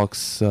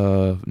Seahawks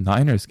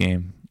Niners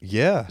game.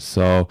 Yeah.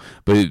 So,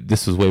 but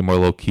this was way more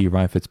low key.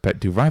 Ryan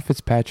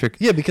Fitzpatrick.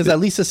 Yeah, because at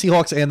least the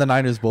Seahawks and the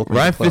Niners both.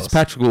 Ryan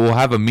Fitzpatrick will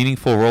have a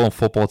meaningful role in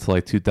football till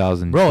like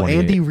 2000. Bro,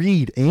 Andy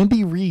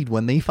Reid,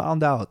 when they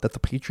found out that the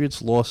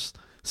Patriots lost,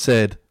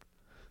 said,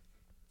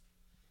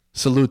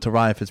 "Salute to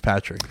Ryan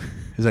Fitzpatrick."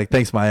 He's like,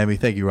 "Thanks, Miami.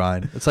 Thank you,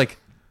 Ryan." It's like,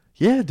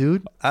 Yeah,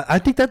 dude. I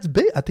think that's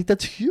big. I think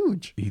that's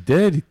huge. He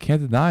did. You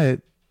can't deny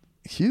it.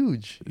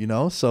 Huge, you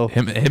know? So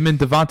Him and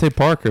Devontae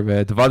Parker,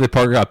 man. Devontae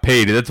Parker got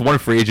paid. That's one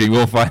free agent you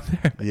won't find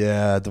there.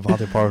 yeah,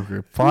 Devontae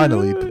Parker.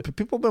 Finally.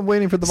 People have been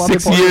waiting for Devontae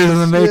 6 Parker. years in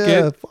the making.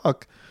 Yeah,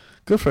 fuck.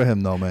 Good for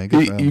him, though, man.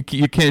 Good for him.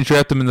 You can't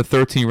draft him in the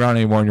 13th round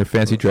anymore in your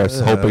fancy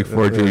drafts, hoping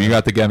for a dream. You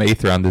got to get him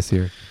 8th round this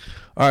year.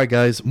 All right,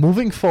 guys.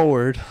 Moving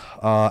forward,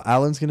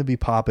 Alan's going to be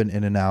popping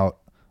in and out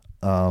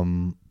a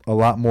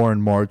lot more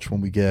in March when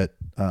we get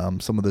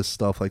some of this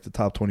stuff, like the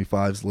top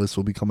 25s list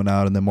will be coming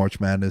out, and then March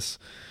Madness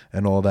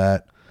and all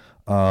that.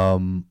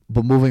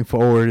 But moving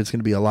forward, it's going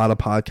to be a lot of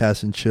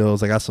podcasts and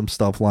chills. I got some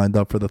stuff lined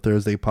up for the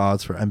Thursday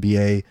pods for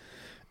NBA.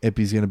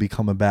 Ippy's going to be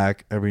coming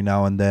back every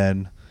now and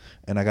then,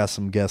 and I got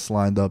some guests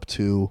lined up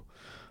too.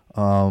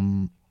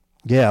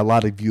 Yeah, a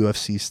lot of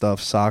UFC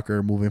stuff,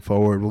 soccer moving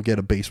forward. We'll get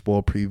a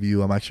baseball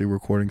preview. I'm actually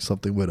recording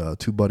something with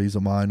 2 buddies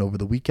of mine over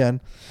the weekend.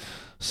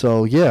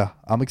 So, yeah,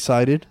 I'm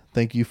excited.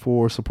 Thank you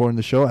for supporting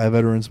the show at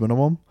Veterans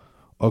Minimum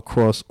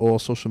across all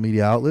social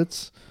media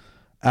outlets.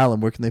 Alan,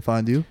 where can they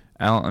find you?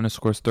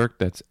 Alan_Sturk.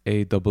 That's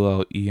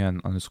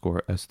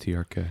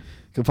ALLEN_STRK.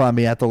 You can find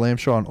me at The Lamb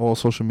Show on all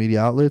social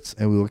media outlets,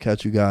 and we will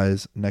catch you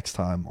guys next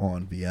time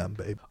on VM,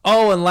 babe.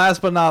 Oh, and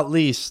last but not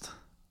least,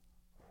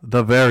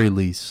 the very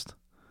least,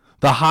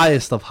 the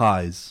highest of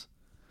highs,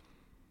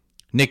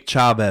 Nick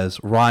Chavez,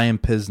 Ryan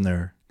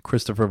Pisner,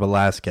 Christopher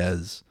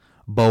Velasquez,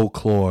 Bo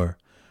Clore,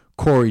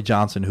 Corey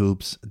Johnson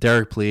Hoops,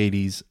 Derek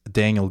Pleiades,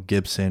 Daniel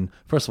Gibson.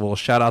 First of all,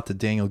 shout out to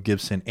Daniel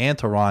Gibson and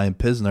to Ryan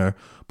Pisner.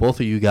 Both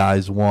of you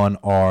guys won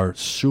our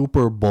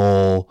Super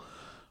Bowl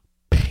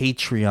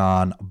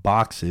Patreon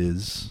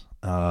boxes.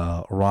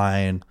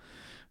 Ryan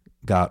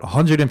got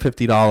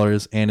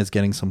 $150 and is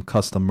getting some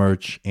custom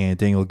merch. And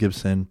Daniel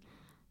Gibson,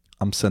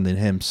 I'm sending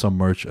him some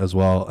merch as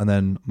well. And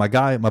then my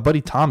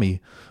buddy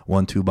Tommy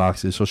won 2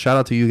 boxes. So shout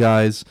out to you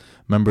guys,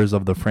 members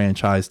of the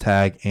franchise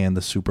tag and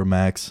the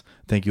Supermax.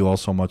 Thank you all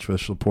so much for the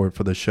support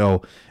for the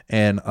show.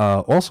 And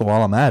also,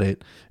 while I'm at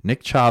it,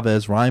 Nick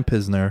Chavez, Ryan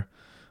Pisner,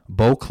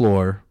 Bo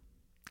Clore,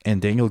 and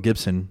Daniel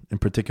Gibson in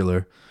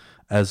particular,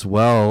 as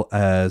well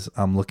as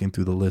I'm looking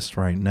through the list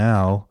right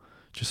now.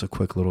 Just a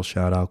quick little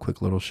shout out.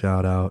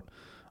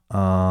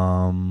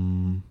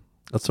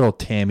 Let's throw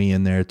Tammy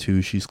in there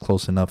too. She's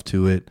close enough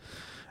to it.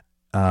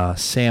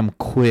 Sam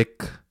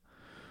Quick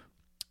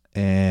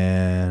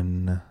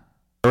and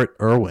Barrett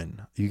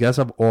Irwin. You guys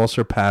have all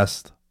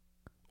surpassed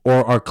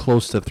or are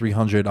close to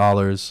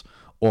 $300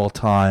 all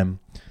time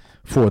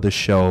for the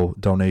show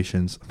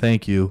donations.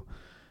 Thank you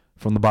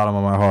from the bottom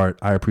of my heart.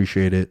 I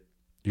appreciate it.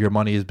 Your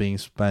money is being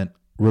spent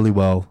really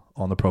well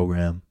on the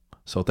program.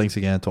 So thanks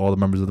again to all the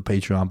members of the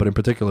Patreon, but in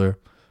particular,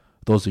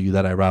 those of you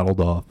that I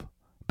rattled off.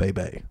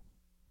 Baby.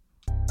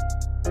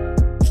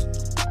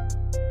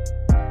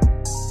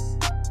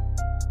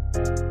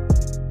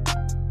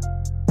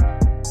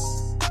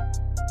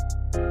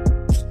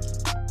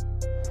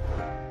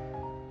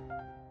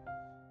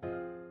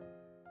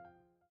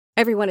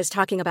 Everyone is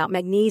talking about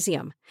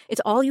magnesium.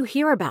 It's all you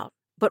hear about.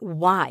 But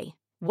why?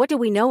 What do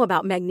we know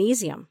about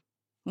magnesium?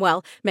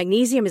 Well,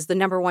 magnesium is the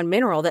 #1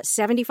 mineral that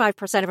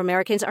 75% of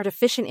Americans are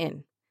deficient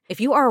in.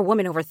 If you are a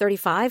woman over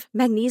 35,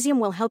 magnesium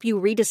will help you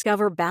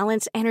rediscover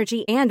balance,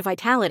 energy, and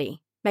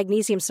vitality.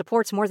 Magnesium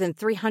supports more than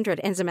 300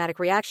 enzymatic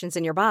reactions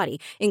in your body,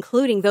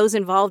 including those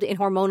involved in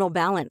hormonal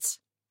balance.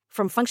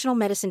 From functional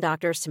medicine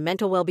doctors to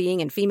mental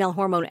well-being and female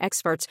hormone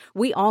experts,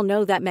 we all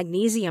know that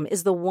magnesium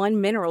is the one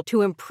mineral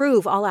to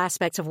improve all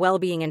aspects of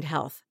well-being and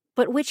health.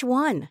 But which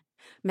one?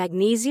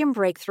 Magnesium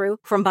Breakthrough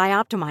from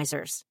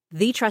Bioptimizers,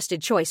 the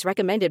trusted choice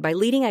recommended by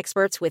leading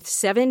experts with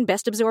 7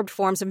 best-absorbed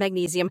forms of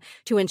magnesium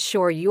to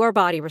ensure your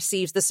body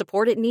receives the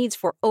support it needs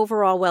for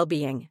overall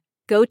well-being.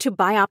 Go to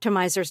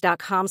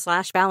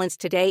bioptimizers.com/balance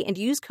today and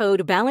use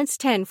code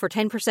BALANCE10 for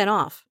 10%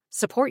 off.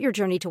 Support your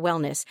journey to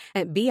wellness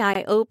at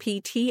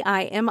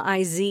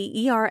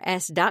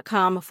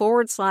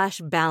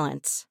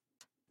bioptimizers.com/balance.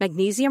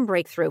 Magnesium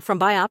Breakthrough from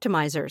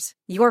Bioptimizers,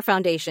 your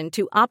foundation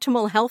to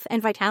optimal health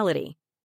and vitality.